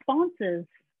responses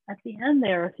at the end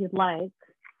there if you'd like.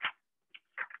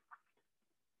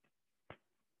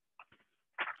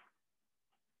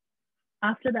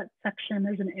 After that section,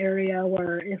 there's an area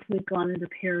where if we've gone into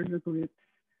pairs or group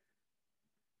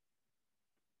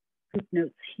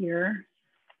notes here.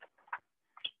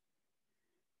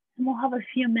 And we'll have a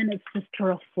few minutes just to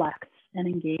reflect and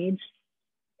engage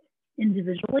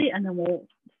individually, and then we'll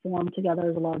form together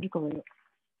as a large group.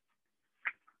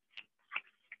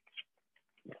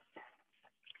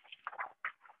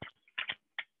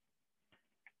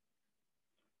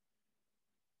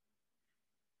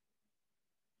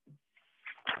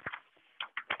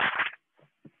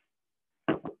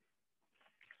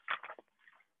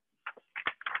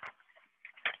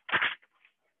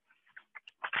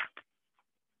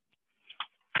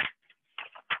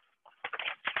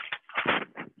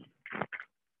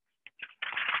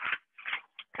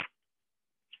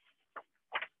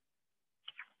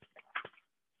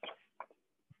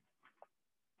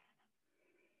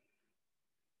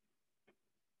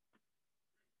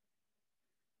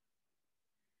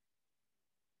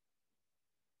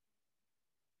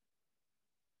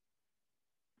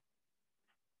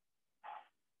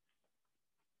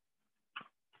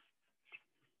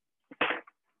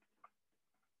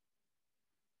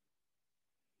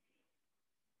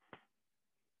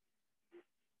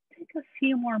 Take a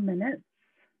few more minutes.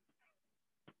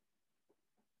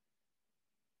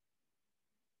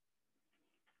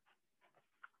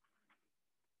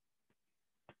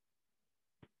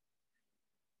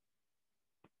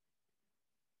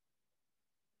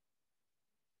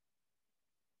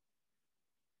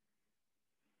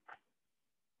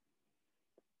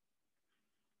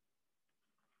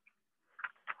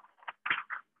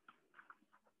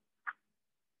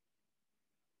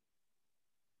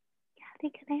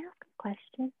 Kathy, can I ask a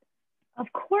question? Of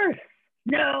course.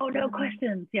 No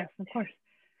questions. Yes, of course.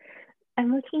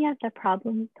 I'm looking at the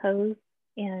problem pose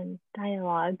and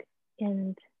dialogue,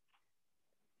 and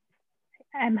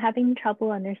I'm having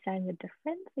trouble understanding the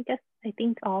difference. I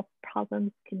think all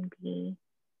problems can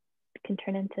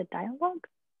turn into dialogue.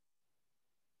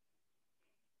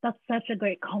 That's such a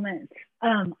great comment.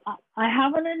 I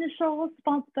have an initial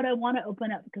response, but I want to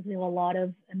open up because we have a lot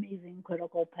of amazing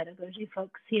critical pedagogy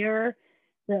folks here.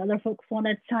 The other folks want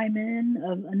to chime in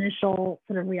of initial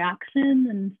sort of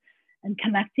reaction and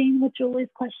connecting with Julie's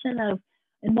question of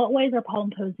in what ways are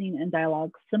problem posing and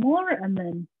dialogue similar and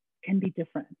then can be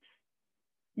different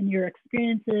in your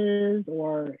experiences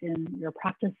or in your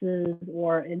practices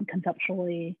or in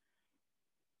conceptually.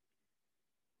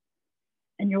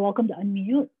 And you're welcome to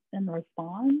unmute and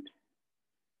respond.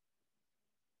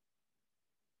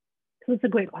 So it's a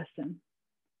great question.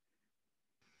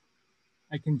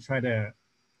 I can try to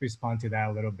respond to that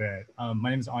a little bit. My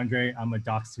name is Andre. I'm a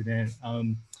doc student.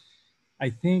 I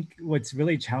think what's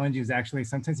really challenging is actually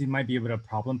sometimes you might be able to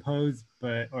problem pose,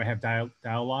 or have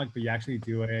dialogue, but you actually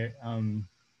do it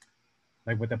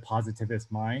like with a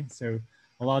positivist mind. So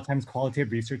a lot of times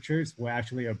qualitative researchers will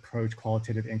actually approach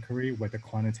qualitative inquiry with a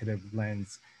quantitative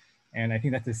lens. And I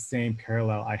think that's the same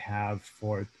parallel I have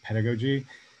for pedagogy.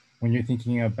 When you're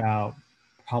thinking about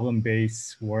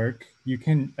problem-based work, you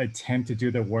can attempt to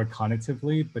do the work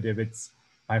cognitively, but if it's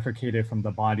bifurcated from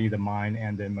the body, the mind,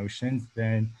 and the emotions,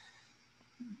 then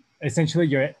essentially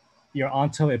your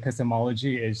onto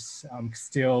epistemology is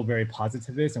still very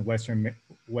positivist and Western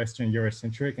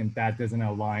Eurocentric, and that doesn't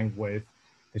align with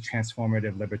the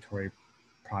transformative liberatory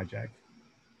project.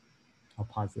 I'll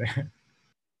pause there.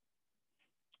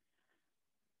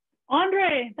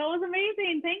 Andre, that was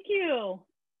amazing. Thank you.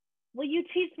 Will you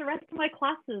teach the rest of my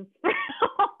classes?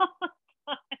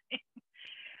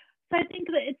 So I think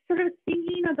that it's sort of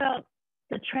thinking about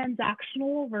the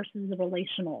transactional versus the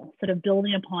relational, sort of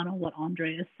building upon what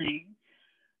Andre is saying.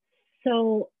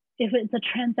 So if it's a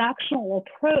transactional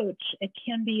approach, it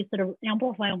can be sort of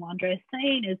amplifying what Andre is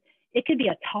saying is it could be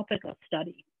a topic of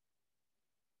study.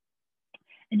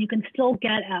 And you can still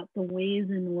get at the ways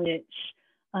in which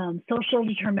social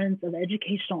determinants of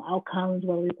educational outcomes,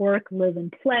 where we work, live,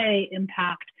 and play,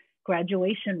 impact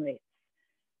graduation rates.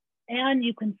 And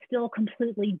you can still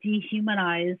completely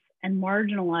dehumanize and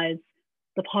marginalize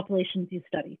the populations you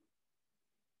study.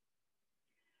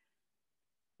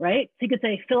 Right? So you could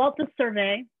say, fill out the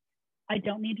survey. I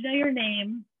don't need to know your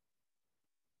name.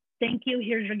 Thank you,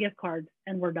 here's your gift card,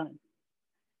 and we're done.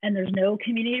 And there's no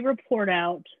community report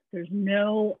out. There's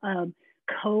no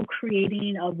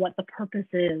co-creating of what the purpose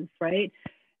is, right?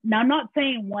 Now, I'm not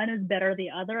saying one is better than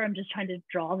the other. I'm just trying to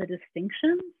draw the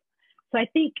distinctions. So I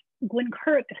think Gwen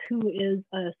Kirk, who is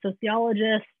a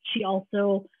sociologist, she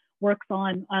also works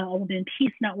on a Women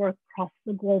Peace Network across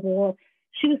the global world.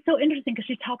 She was so interesting because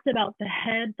she talked about the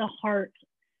head, the heart,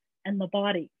 and the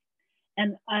body.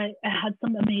 And I had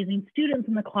some amazing students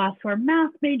in the class who are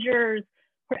math majors,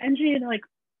 who are engineering, like,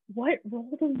 what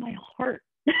role does my heart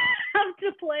have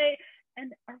to play?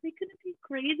 And are we going to be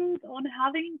graded on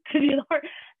having to be the heart?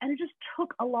 And it just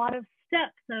took a lot of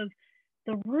steps of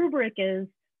the rubric is,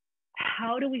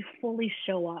 how do we fully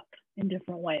show up in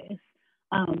different ways?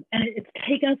 And it's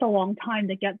taken us a long time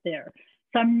to get there.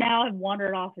 So I've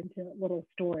wandered off into little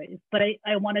stories, but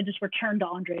I want to just return to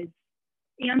Andre's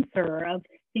answer of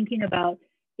thinking about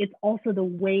it's also the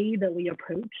way that we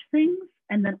approach things,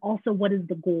 and then also what is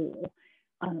the goal.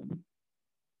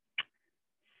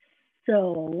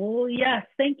 So yes,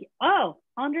 thank you. Oh,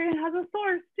 Andre has a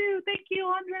source too. Thank you,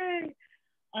 Andre.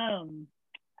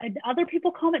 Other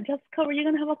people comment. Jessica, were you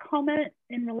going to have a comment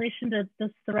in relation to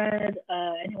this thread?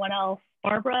 Anyone else?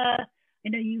 Barbara, I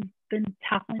know you've been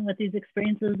tackling with these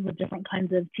experiences with different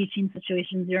kinds of teaching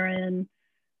situations you're in.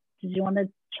 Did you want to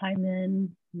chime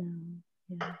in? No.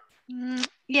 Yeah.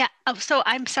 Yeah. Oh, so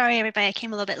I'm sorry, everybody. I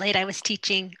came a little bit late. I was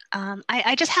teaching.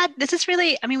 I just had, this is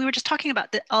really, I mean, we were just talking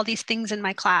about all these things in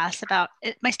my class about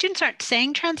it. My students aren't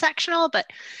saying transactional, but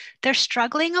they're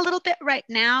struggling a little bit right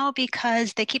now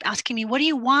because they keep asking me, what do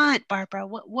you want, Barbara?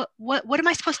 What am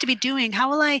I supposed to be doing? How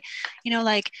will I,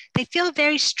 like they feel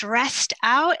very stressed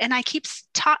out. And I keep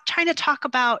trying to talk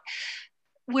about,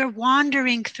 we're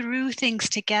wandering through things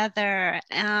together.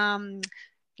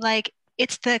 Like,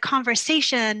 it's the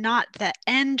conversation, not the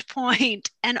end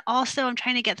point. And also I'm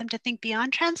trying to get them to think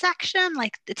beyond transaction,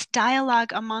 like it's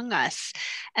dialogue among us.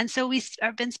 And so we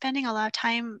have been spending a lot of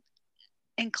time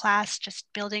in class just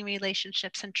building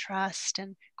relationships and trust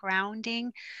and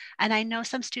grounding. And I know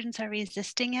some students are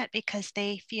resisting it because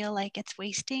they feel like it's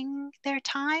wasting their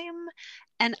time.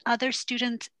 And other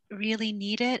students really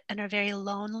need it and are very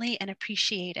lonely and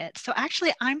appreciate it. So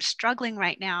actually I'm struggling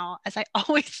right now, as I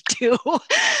always do,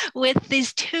 with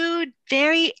these two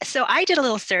so I did a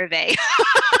little survey.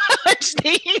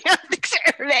 Speaking of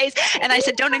surveys, and I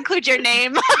said, don't include your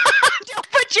name.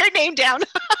 Don't put your name down.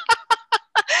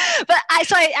 But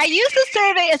I use the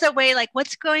survey as a way, like,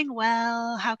 what's going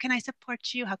well? How can I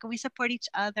support you? How can we support each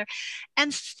other?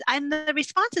 And the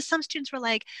responses, some students were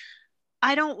like,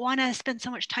 I don't want to spend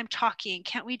so much time talking.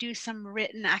 Can't we do some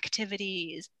written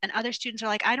activities? And other students are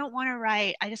like, I don't want to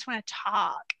write. I just want to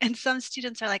talk. And some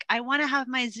students are like, I want to have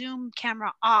my Zoom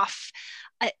camera off.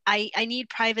 I need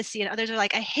privacy. And others are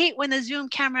like, I hate when the Zoom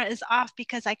camera is off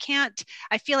because I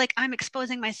feel like I'm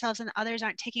exposing myself and others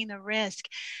aren't taking the risk.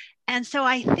 And so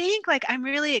I think, like, I'm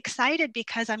really excited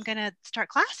because I'm going to start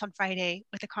class on Friday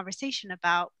with a conversation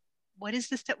about what is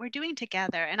this that we're doing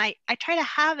together. And I try to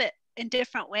have it in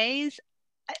different ways.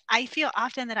 I feel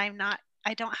often that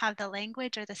I don't have the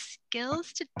language or the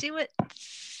skills to do it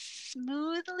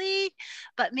smoothly,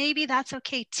 but maybe that's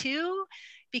okay too,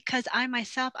 because I'm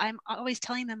always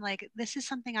telling them, like, this is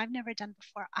something I've never done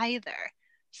before either.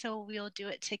 So we'll do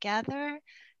it together.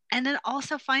 And then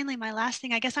also finally, my last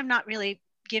thing, I guess I'm not really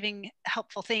giving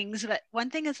helpful things, but one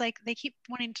thing is, like, they keep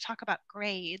wanting to talk about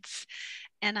grades.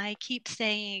 And I keep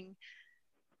saying,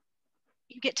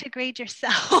 you get to grade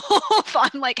yourself on,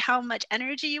 like, how much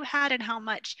energy you had and how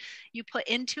much you put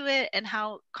into it, and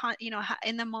how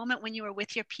in the moment when you were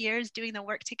with your peers doing the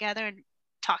work together and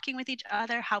talking with each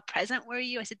other, how present were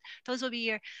you? I said, those will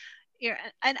be your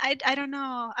and I don't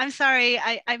know. I'm sorry.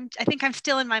 I think I'm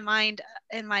still in my mind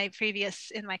in my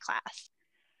class.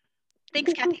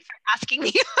 Thanks, Kathy, for asking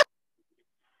me.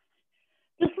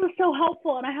 This was so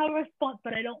helpful, and I have a response,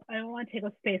 but I don't want to take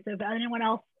up space. So if anyone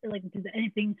else, like, does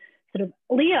anything sort of,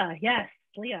 Leah, yes,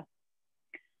 Leah.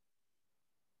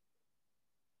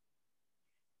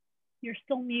 You're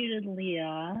still muted,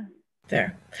 Leah.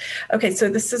 There. Okay, so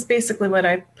this is basically what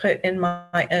I put in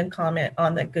my end comment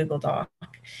on the Google Doc,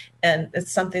 and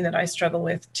it's something that I struggle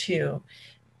with too.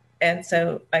 And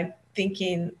so I'm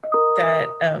thinking that,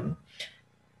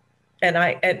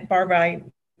 and Barbara,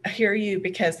 I hear you,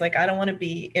 because, like, I don't want to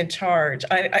be in charge.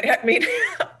 I mean,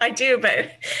 I do,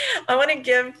 but I want to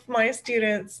give my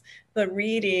students the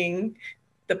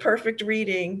perfect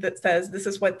reading that says, this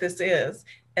is what this is.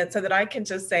 And so that I can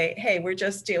just say, hey, we're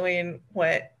just doing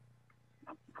what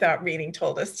that reading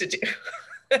told us to do.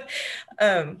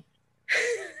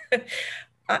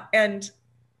 And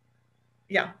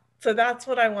yeah, so that's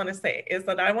what I want to say, is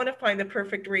that I want to find the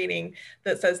perfect reading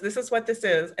that says, this is what this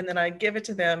is. And then I give it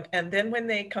to them. And then when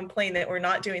they complain that we're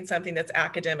not doing something that's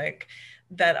academic,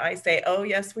 that I say, oh,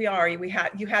 yes, we are.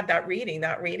 You had that reading.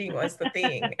 That reading was the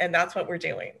thing. And that's what we're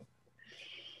doing.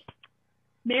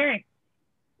 Mary.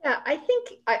 Yeah, I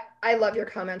think I love your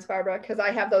comments, Barbara, because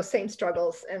I have those same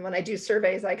struggles. And when I do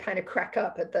surveys, I kind of crack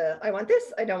up at I want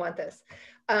this, I don't want this.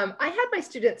 I had my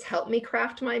students help me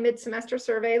craft my mid-semester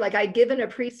survey. Like I'd given a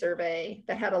pre-survey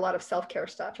that had a lot of self-care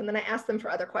stuff, and then I asked them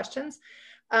for other questions.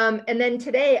 And then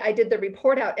today I did the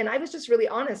report out, and I was just really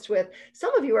honest with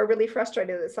some of you are really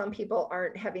frustrated that some people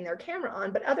aren't having their camera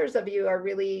on, but others of you are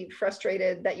really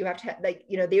frustrated that you have to like,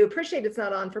 you know, they appreciate it's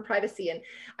not on for privacy. And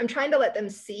I'm trying to let them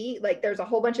see like there's a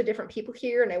whole bunch of different people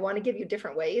here, and I want to give you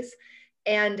different ways.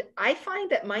 And I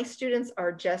find that my students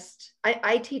are just,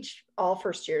 I teach all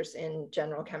first years in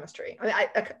general chemistry. I mean,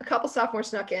 a couple sophomores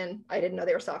snuck in. I didn't know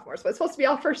they were sophomores, but it's supposed to be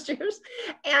all first years.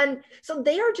 And so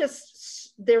they are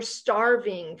just, they're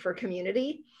starving for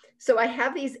community. So I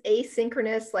have these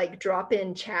asynchronous like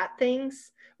drop-in chat things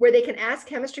where they can ask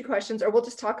chemistry questions, or we'll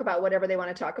just talk about whatever they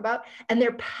want to talk about. And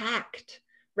they're packed,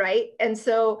 right? And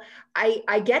so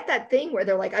I get that thing where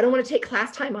they're like, I don't want to take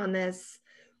class time on this.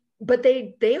 But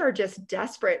they are just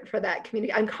desperate for that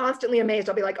community. I'm constantly amazed.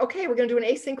 I'll be like, okay, we're going to do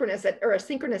an asynchronous or a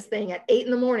synchronous thing at 8 in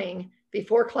the morning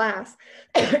before class.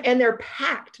 And they're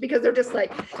packed because they're just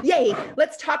like, yay,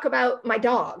 let's talk about my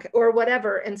dog or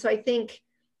whatever. And so I think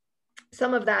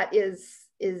some of that is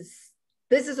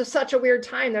this is such a weird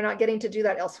time. They're not getting to do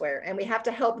that elsewhere. And we have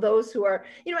to help those who are,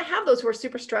 you know, I have those who are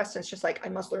super stressed. And it's just like, I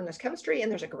must learn this chemistry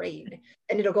and there's a grade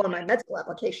and it'll go in my med school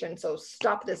application. So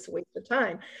stop this waste of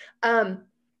time.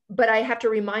 But I have to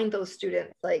remind those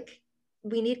students, like,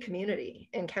 we need community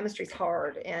and chemistry's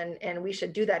hard and we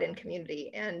should do that in community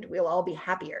and we'll all be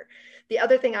happier. The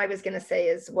other thing I was going to say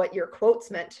is what your quotes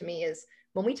meant to me is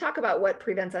when we talk about what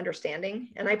prevents understanding,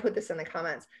 and I put this in the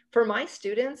comments, for my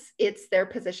students, it's their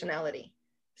positionality.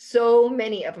 So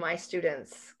many of my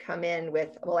students come in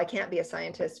with, well, I can't be a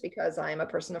scientist because I'm a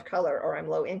person of color or I'm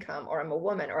low income or I'm a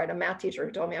woman or I had a math teacher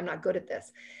who told me I'm not good at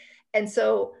this. And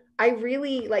so I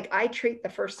really I treat the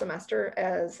first semester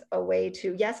as a way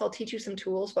to, yes, I'll teach you some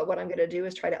tools, but what I'm going to do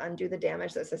is try to undo the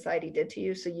damage that society did to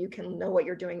you so you can know what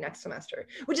you're doing next semester,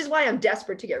 which is why I'm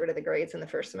desperate to get rid of the grades in the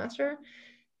first semester.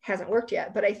 Hasn't worked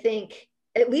yet, but I think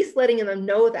at least letting them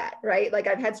know that, right? Like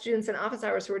I've had students in office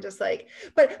hours who are just like,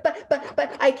 but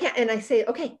I can't. And I say,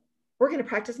 okay, we're going to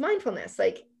practice mindfulness.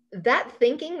 Like that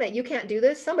thinking that you can't do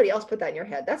this, somebody else put that in your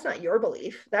head. That's not your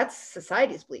belief. That's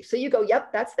society's belief. So you go,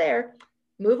 yep, that's there.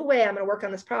 Move away. I'm going to work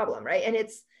on this problem, right? And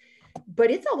but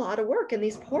it's a lot of work. And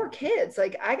these poor kids,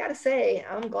 like I got to say,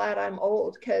 I'm glad I'm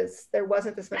old because there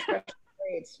wasn't this much pressure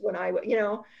grades when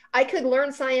I could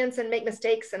learn science and make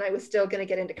mistakes and I was still going to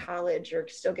get into college or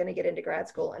still going to get into grad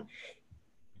school. And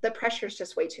the pressure is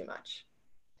just way too much.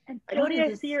 And Jody,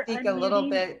 I speak a little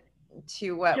bit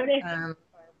to what Barbara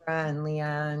and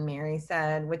Leah and Mary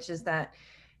said, which is that,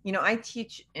 I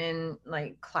teach in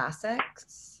like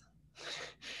classics.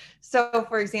 So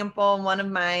for example, one of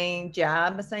my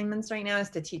job assignments right now is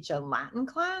to teach a Latin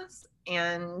class.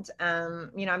 And,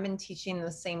 I've been teaching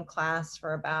the same class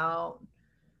for about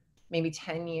maybe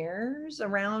 10 years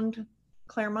around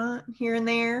Claremont here and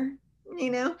there,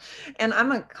 and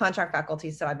I'm a contract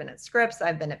faculty. So I've been at Scripps,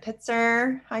 I've been at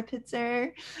Pitzer. Hi,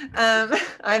 Pitzer.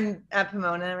 I'm at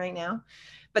Pomona right now.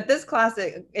 But this class,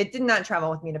 it did not travel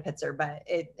with me to Pitzer, but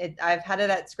I've had it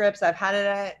at Scripps, I've had it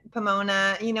at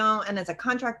Pomona, and as a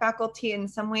contract faculty, in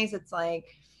some ways it's like,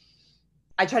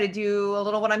 I try to do a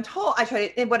little what I'm told, I try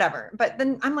to, whatever. But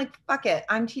then I'm like, fuck it,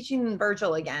 I'm teaching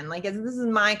Virgil again. Like, this is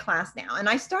my class now. And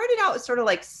I started out sort of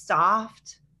like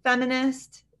soft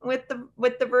feminist with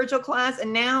the Virgil class.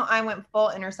 And now I went full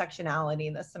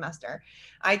intersectionality this semester.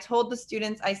 I told the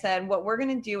students, I said, what we're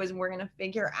going to do is we're going to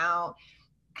figure out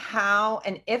how,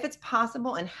 and if it's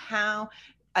possible, and how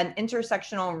an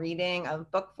intersectional reading of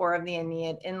book 4 of the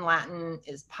Aeneid in Latin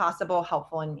is possible,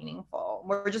 helpful, and meaningful.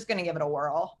 We're just going to give it a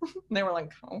whirl. They were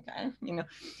like, okay,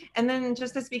 And then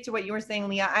just to speak to what you were saying,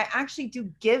 Leah, I actually do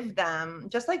give them,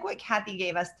 just like what Kathy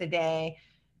gave us today,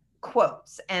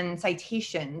 quotes and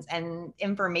citations and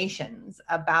informations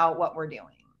about what we're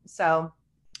doing. So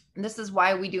this is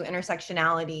why we do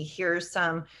intersectionality. Here's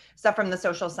some stuff from the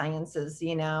social sciences,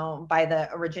 by the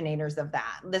originators of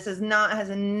that. This has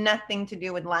nothing to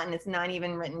do with Latin. It's not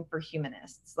even written for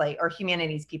humanists, or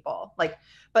humanities people.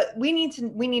 But we need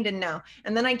to know.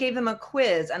 And then I gave them a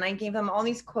quiz, and I gave them all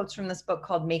these quotes from this book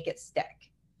called Make It Stick.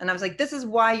 And I was like, this is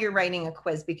why you're writing a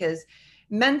quiz, because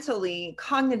mentally,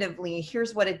 cognitively,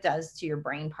 here's what it does to your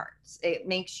brain parts. It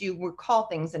makes you recall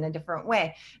things in a different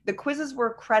way. The quizzes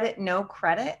were credit, no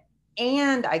credit,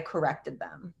 and I corrected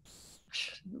them.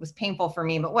 It was painful for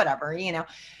me, but whatever,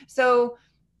 So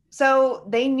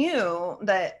they knew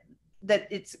that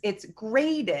it's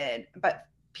graded, but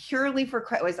purely for,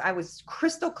 I was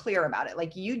crystal clear about it.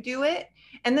 Like, you do it,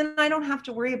 and then I don't have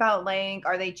to worry about, like,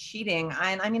 are they cheating?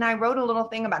 I mean, I wrote a little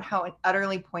thing about how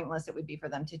utterly pointless it would be for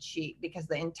them to cheat, because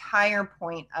the entire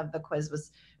point of the quiz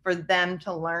was for them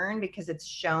to learn, because it's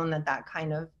shown that that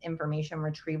kind of information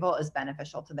retrieval is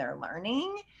beneficial to their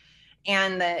learning.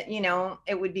 And that, you know,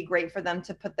 it would be great for them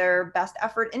to put their best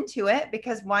effort into it,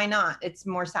 because why not? It's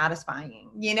more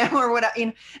satisfying, you know, or what, you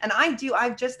know. And I've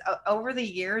just, over the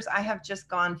years, I have just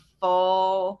gone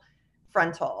full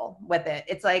frontal with it.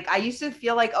 It's like, I used to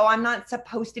feel like, oh, I'm not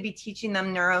supposed to be teaching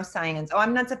them neuroscience. Oh,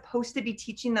 I'm not supposed to be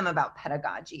teaching them about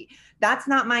pedagogy. That's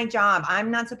not my job.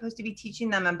 I'm not supposed to be teaching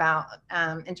them about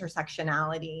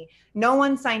intersectionality. No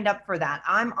one signed up for that.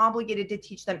 I'm obligated to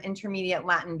teach them intermediate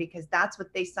Latin because that's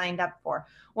what they signed up for.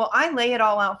 Well, I lay it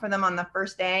all out for them on the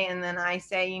first day. And then I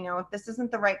say, you know, if this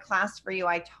isn't the right class for you,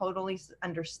 I totally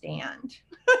understand.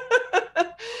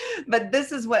 But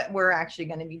this is what we're actually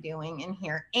going to be doing in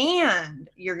here. And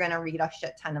you're going to read a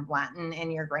shit ton of Latin,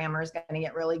 and your grammar is going to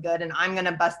get really good. And I'm going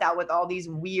to bust out with all these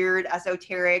weird,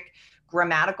 esoteric,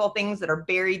 grammatical things that are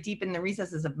buried deep in the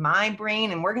recesses of my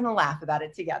brain. And we're going to laugh about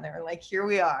it together. Like, here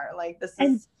we are. Like, this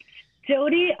is...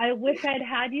 Jody, I wish I'd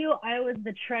had you. I was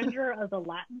the treasurer of the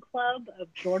Latin club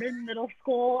of Jordan Middle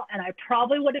School, and I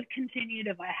probably would have continued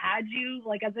if I had you,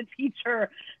 like, as a teacher.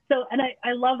 So, and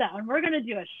I love that. And we're going to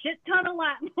do a shit ton of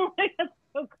Latin.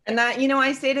 So and that, you know,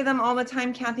 I say to them all the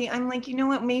time, Kathy, I'm like, you know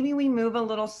what, maybe we move a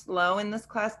little slow in this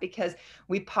class, because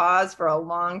we pause for a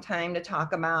long time to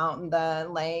talk about the,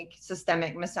 like,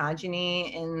 systemic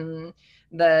misogyny in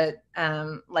the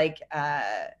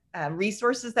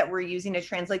resources that we're using to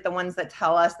translate, the ones that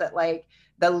tell us that, like,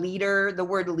 the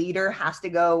word leader has to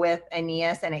go with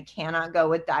Aeneas and it cannot go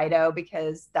with Dido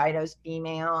because Dido's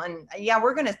female. And yeah,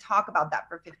 we're going to talk about that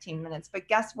for 15 minutes, but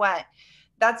guess what?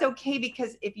 That's okay,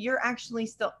 because if you're actually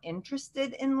still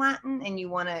interested in Latin and you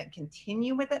want to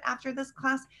continue with it after this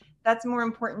class, that's more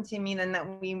important to me than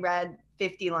that we read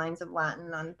 50 lines of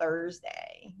Latin on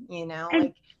Thursday, you know?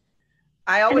 Like,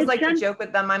 I always like to joke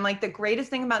with them. I'm like, the greatest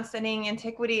thing about studying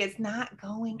antiquity is not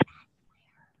going anywhere.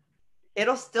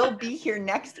 It'll still be here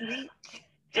next week,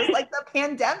 just like the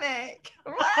pandemic.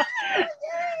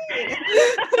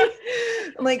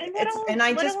 Like, it's, and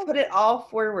I just put it all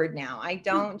forward now. I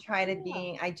don't try to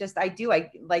be, I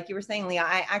like you were saying, Leah,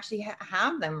 I actually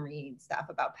have them read stuff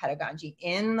about pedagogy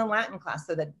in the Latin class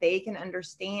so that they can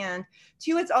understand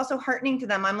too. It's also heartening to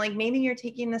them. I'm like, maybe you're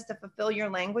taking this to fulfill your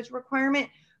language requirement.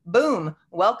 Boom,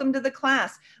 welcome to the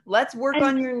class. Let's work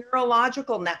on your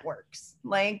neurological networks.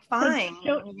 Like, fine,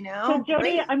 you know. So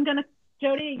Jody,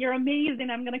 Jody, you're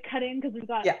amazing. I'm gonna cut in because we've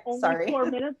got only 4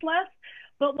 minutes left.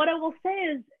 But what I will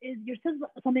say is you said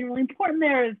something really important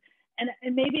there is,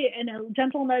 and maybe in a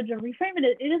gentle nudge of reframing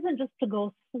it, it isn't just to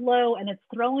go slow and it's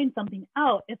throwing something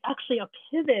out. It's actually a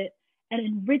pivot and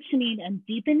enriching and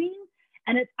deepening,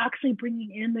 and it's actually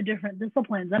bringing in the different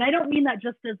disciplines. And I don't mean that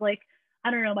just as, like, I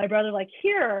don't know, my brother, like,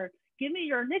 here, give me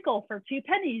your nickel for 2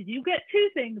 pennies. You get 2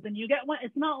 things and you get 1.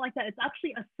 It's not like that. It's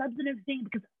actually a substantive thing,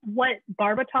 because what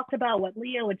Barbara talked about, what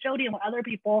Leah, what Jody, and what other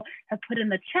people have put in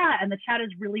the chat, and the chat is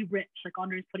really rich, like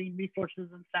Andre's putting resources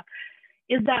and stuff,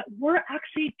 is that we're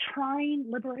actually trying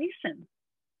liberation.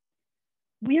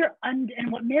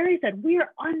 And what Mary said, we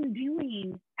are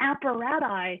undoing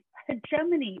apparati,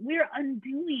 hegemony. We are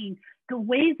undoing the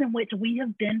ways in which we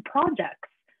have been projects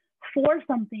for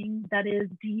something that is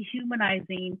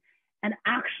dehumanizing and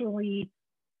actually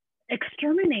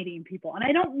exterminating people. And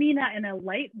I don't mean that in a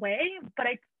light way, but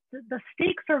the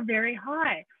stakes are very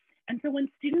high. And so when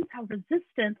students have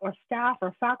resistance, or staff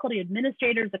or faculty,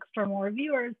 administrators, external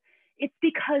reviewers, it's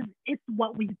because it's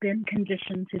what we've been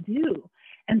conditioned to do.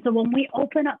 And so when we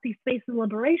open up these spaces of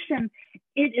liberation,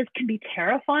 it can be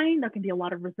terrifying. There can be a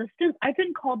lot of resistance. I've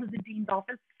been called to the dean's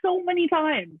office so many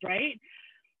times, right?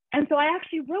 And so I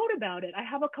actually wrote about it. I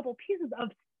have a couple pieces of,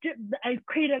 I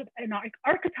created an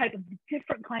archetype of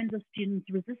different kinds of students'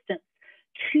 resistance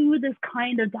to this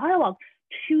kind of dialogue,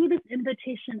 to this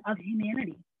invitation of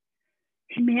humanity.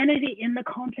 Humanity in the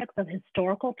context of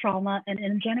historical trauma and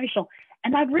intergenerational.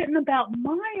 And I've written about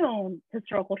my own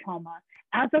historical trauma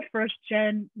as a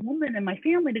first-gen woman in my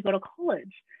family to go to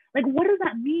college. Like, what does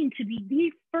that mean to be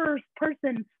the first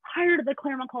person hired at the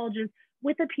Claremont colleges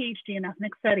with a PhD in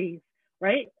ethnic studies,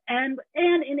 right? And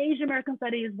in Asian American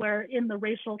studies, where in the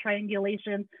racial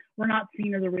triangulation, we're not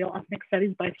seen as a real ethnic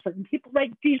studies by certain people.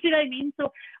 Like, do you see what I mean?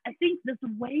 So I think there's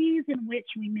ways in which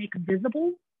we make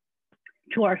visible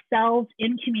to ourselves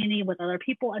in community with other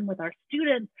people and with our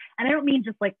students. And I don't mean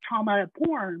just like trauma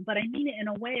porn, but I mean it in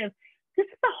a way of, this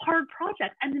is a hard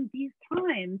project. And in these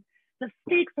times, the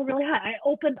stakes are really high. I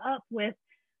opened up with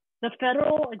the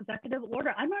federal executive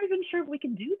order, I'm not even sure if we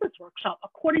can do this workshop.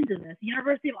 According to this,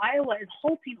 University of Iowa is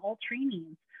halting all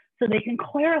trainings so they can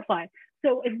clarify.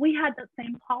 So if we had that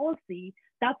same policy,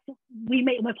 we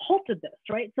may have halted this,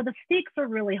 right? So the stakes are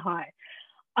really high.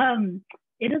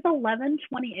 It is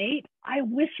 11:28. I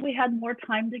wish we had more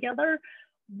time together.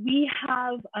 We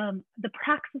have the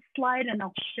praxis slide, and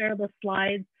I'll share the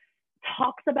slides,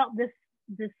 talks about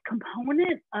this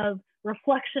component of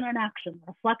reflection and action.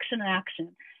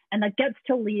 And that gets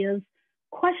to Leah's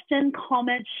question,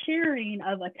 comment, sharing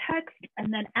of a text,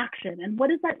 and then action. And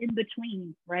what is that in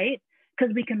between, right?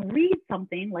 Because we can read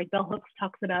something like Bell Hooks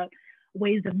talks about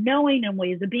ways of knowing and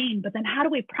ways of being, but then how do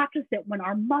we practice it when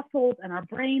our muscles and our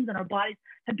brains and our bodies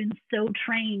have been so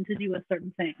trained to do a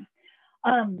certain thing?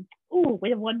 We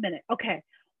have 1 minute. Okay,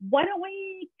 why don't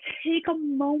we take a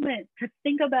moment to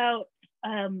think about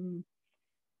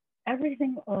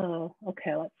everything?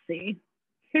 Okay, let's see.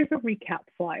 Here's a recap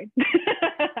slide.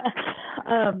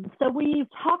 So we've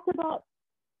talked about,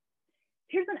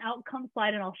 here's an outcome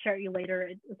slide, and I'll share it you later.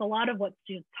 It's a lot of what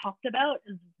students talked about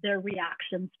is their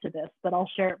reactions to this, but I'll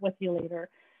share it with you later.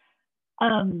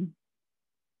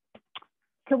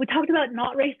 So we talked about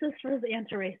not racist versus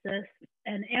anti-racist,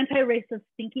 and anti-racist,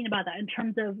 thinking about that in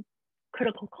terms of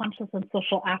critical conscious and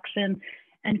social action.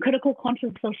 And critical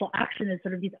conscious social action is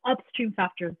sort of these upstream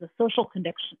factors, the social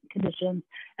conditions,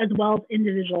 as well as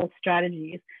individual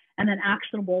strategies, and then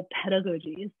actionable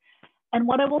pedagogies. And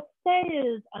what I will say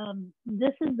is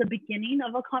this is the beginning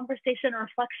of a conversation or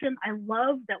reflection. I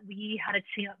love that we had a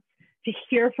chance to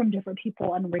hear from different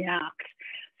people and react.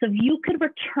 So if you could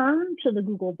return to the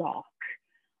Google Doc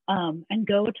and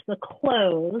go to the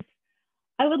close,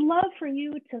 I would love for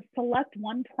you to select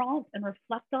one prompt and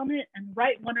reflect on it and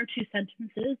write 1 or 2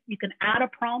 sentences. You can add a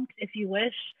prompt if you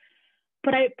wish,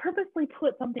 but I purposely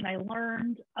put something I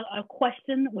learned, a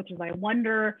question, which is I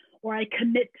wonder, or I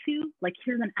commit to, like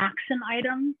here's an action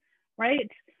item,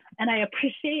 right? And I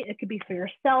appreciate it could be for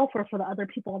yourself or for the other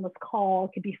people on this call.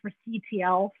 It could be for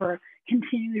CTL for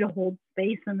continuing to hold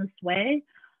space in this way.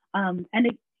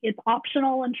 And it's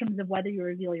optional in terms of whether you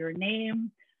reveal your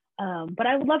name. But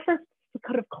I would love for us to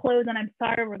kind of close, and I'm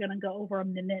sorry we're going to go over a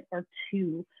minute or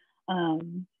 2.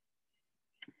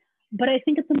 But I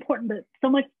think it's important that so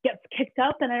much gets kicked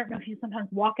up, and I don't know if you sometimes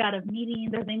walk out of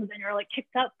meetings or things and you're like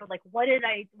kicked up, but like, what am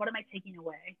I taking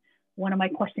away? What am I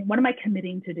questioning? What am I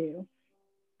committing to do?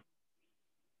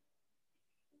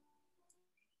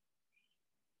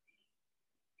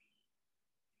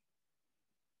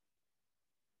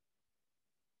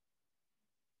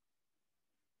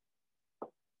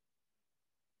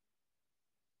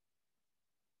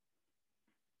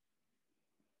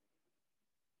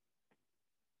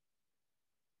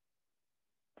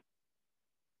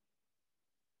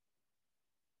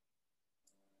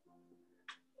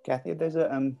 Kathy, there's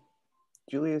a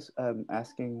Julia's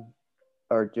asking,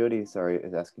 or Jody, sorry,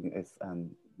 is asking if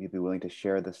you'd be willing to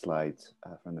share the slides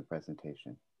from the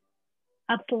presentation.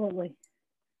 Absolutely.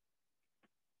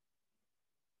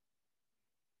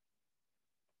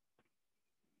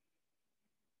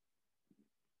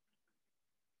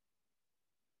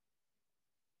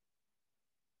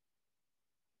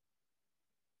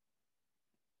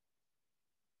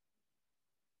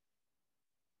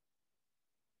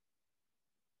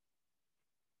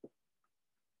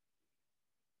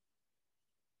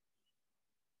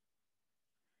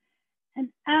 And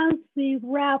as we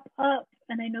wrap up,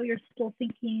 and I know you're still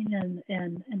thinking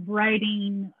and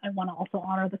writing, I want to also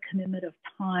honor the commitment of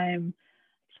time.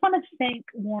 I just want to thank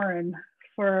Warren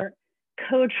for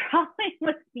co-traveling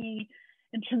with me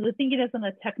in terms of thinking this in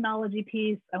a technology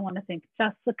piece. I want to thank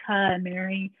Jessica and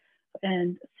Mary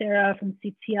and Sarah from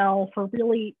CTL for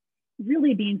really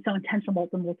being so intentional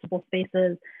with the multiple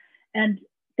spaces. And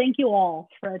thank you all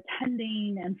for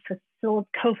attending and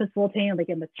co-facilitating, like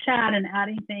in the chat and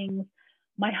adding things.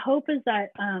 My hope is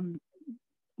that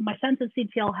my sense of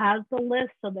CTL has the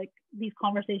list so that these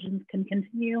conversations can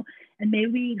continue, and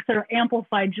maybe sort of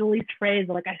amplify Julie's phrase,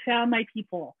 like, I found my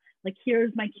people, like,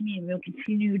 here's my community. We'll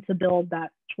continue to build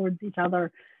that towards each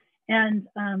other. And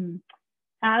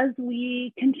as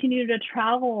we continue to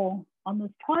travel on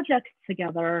those projects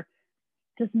together,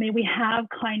 just may we have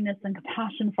kindness and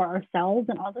compassion for ourselves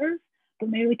and others, but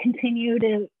may we continue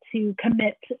to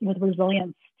commit with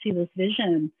resilience to this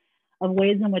vision of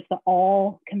ways in which that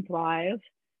all can thrive,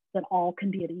 that all can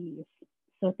be at ease.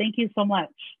 So thank you so much.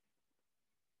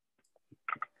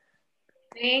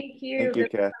 Thank you. Thank you,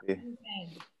 Kathy.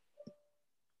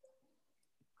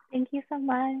 Thank you so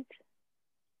much.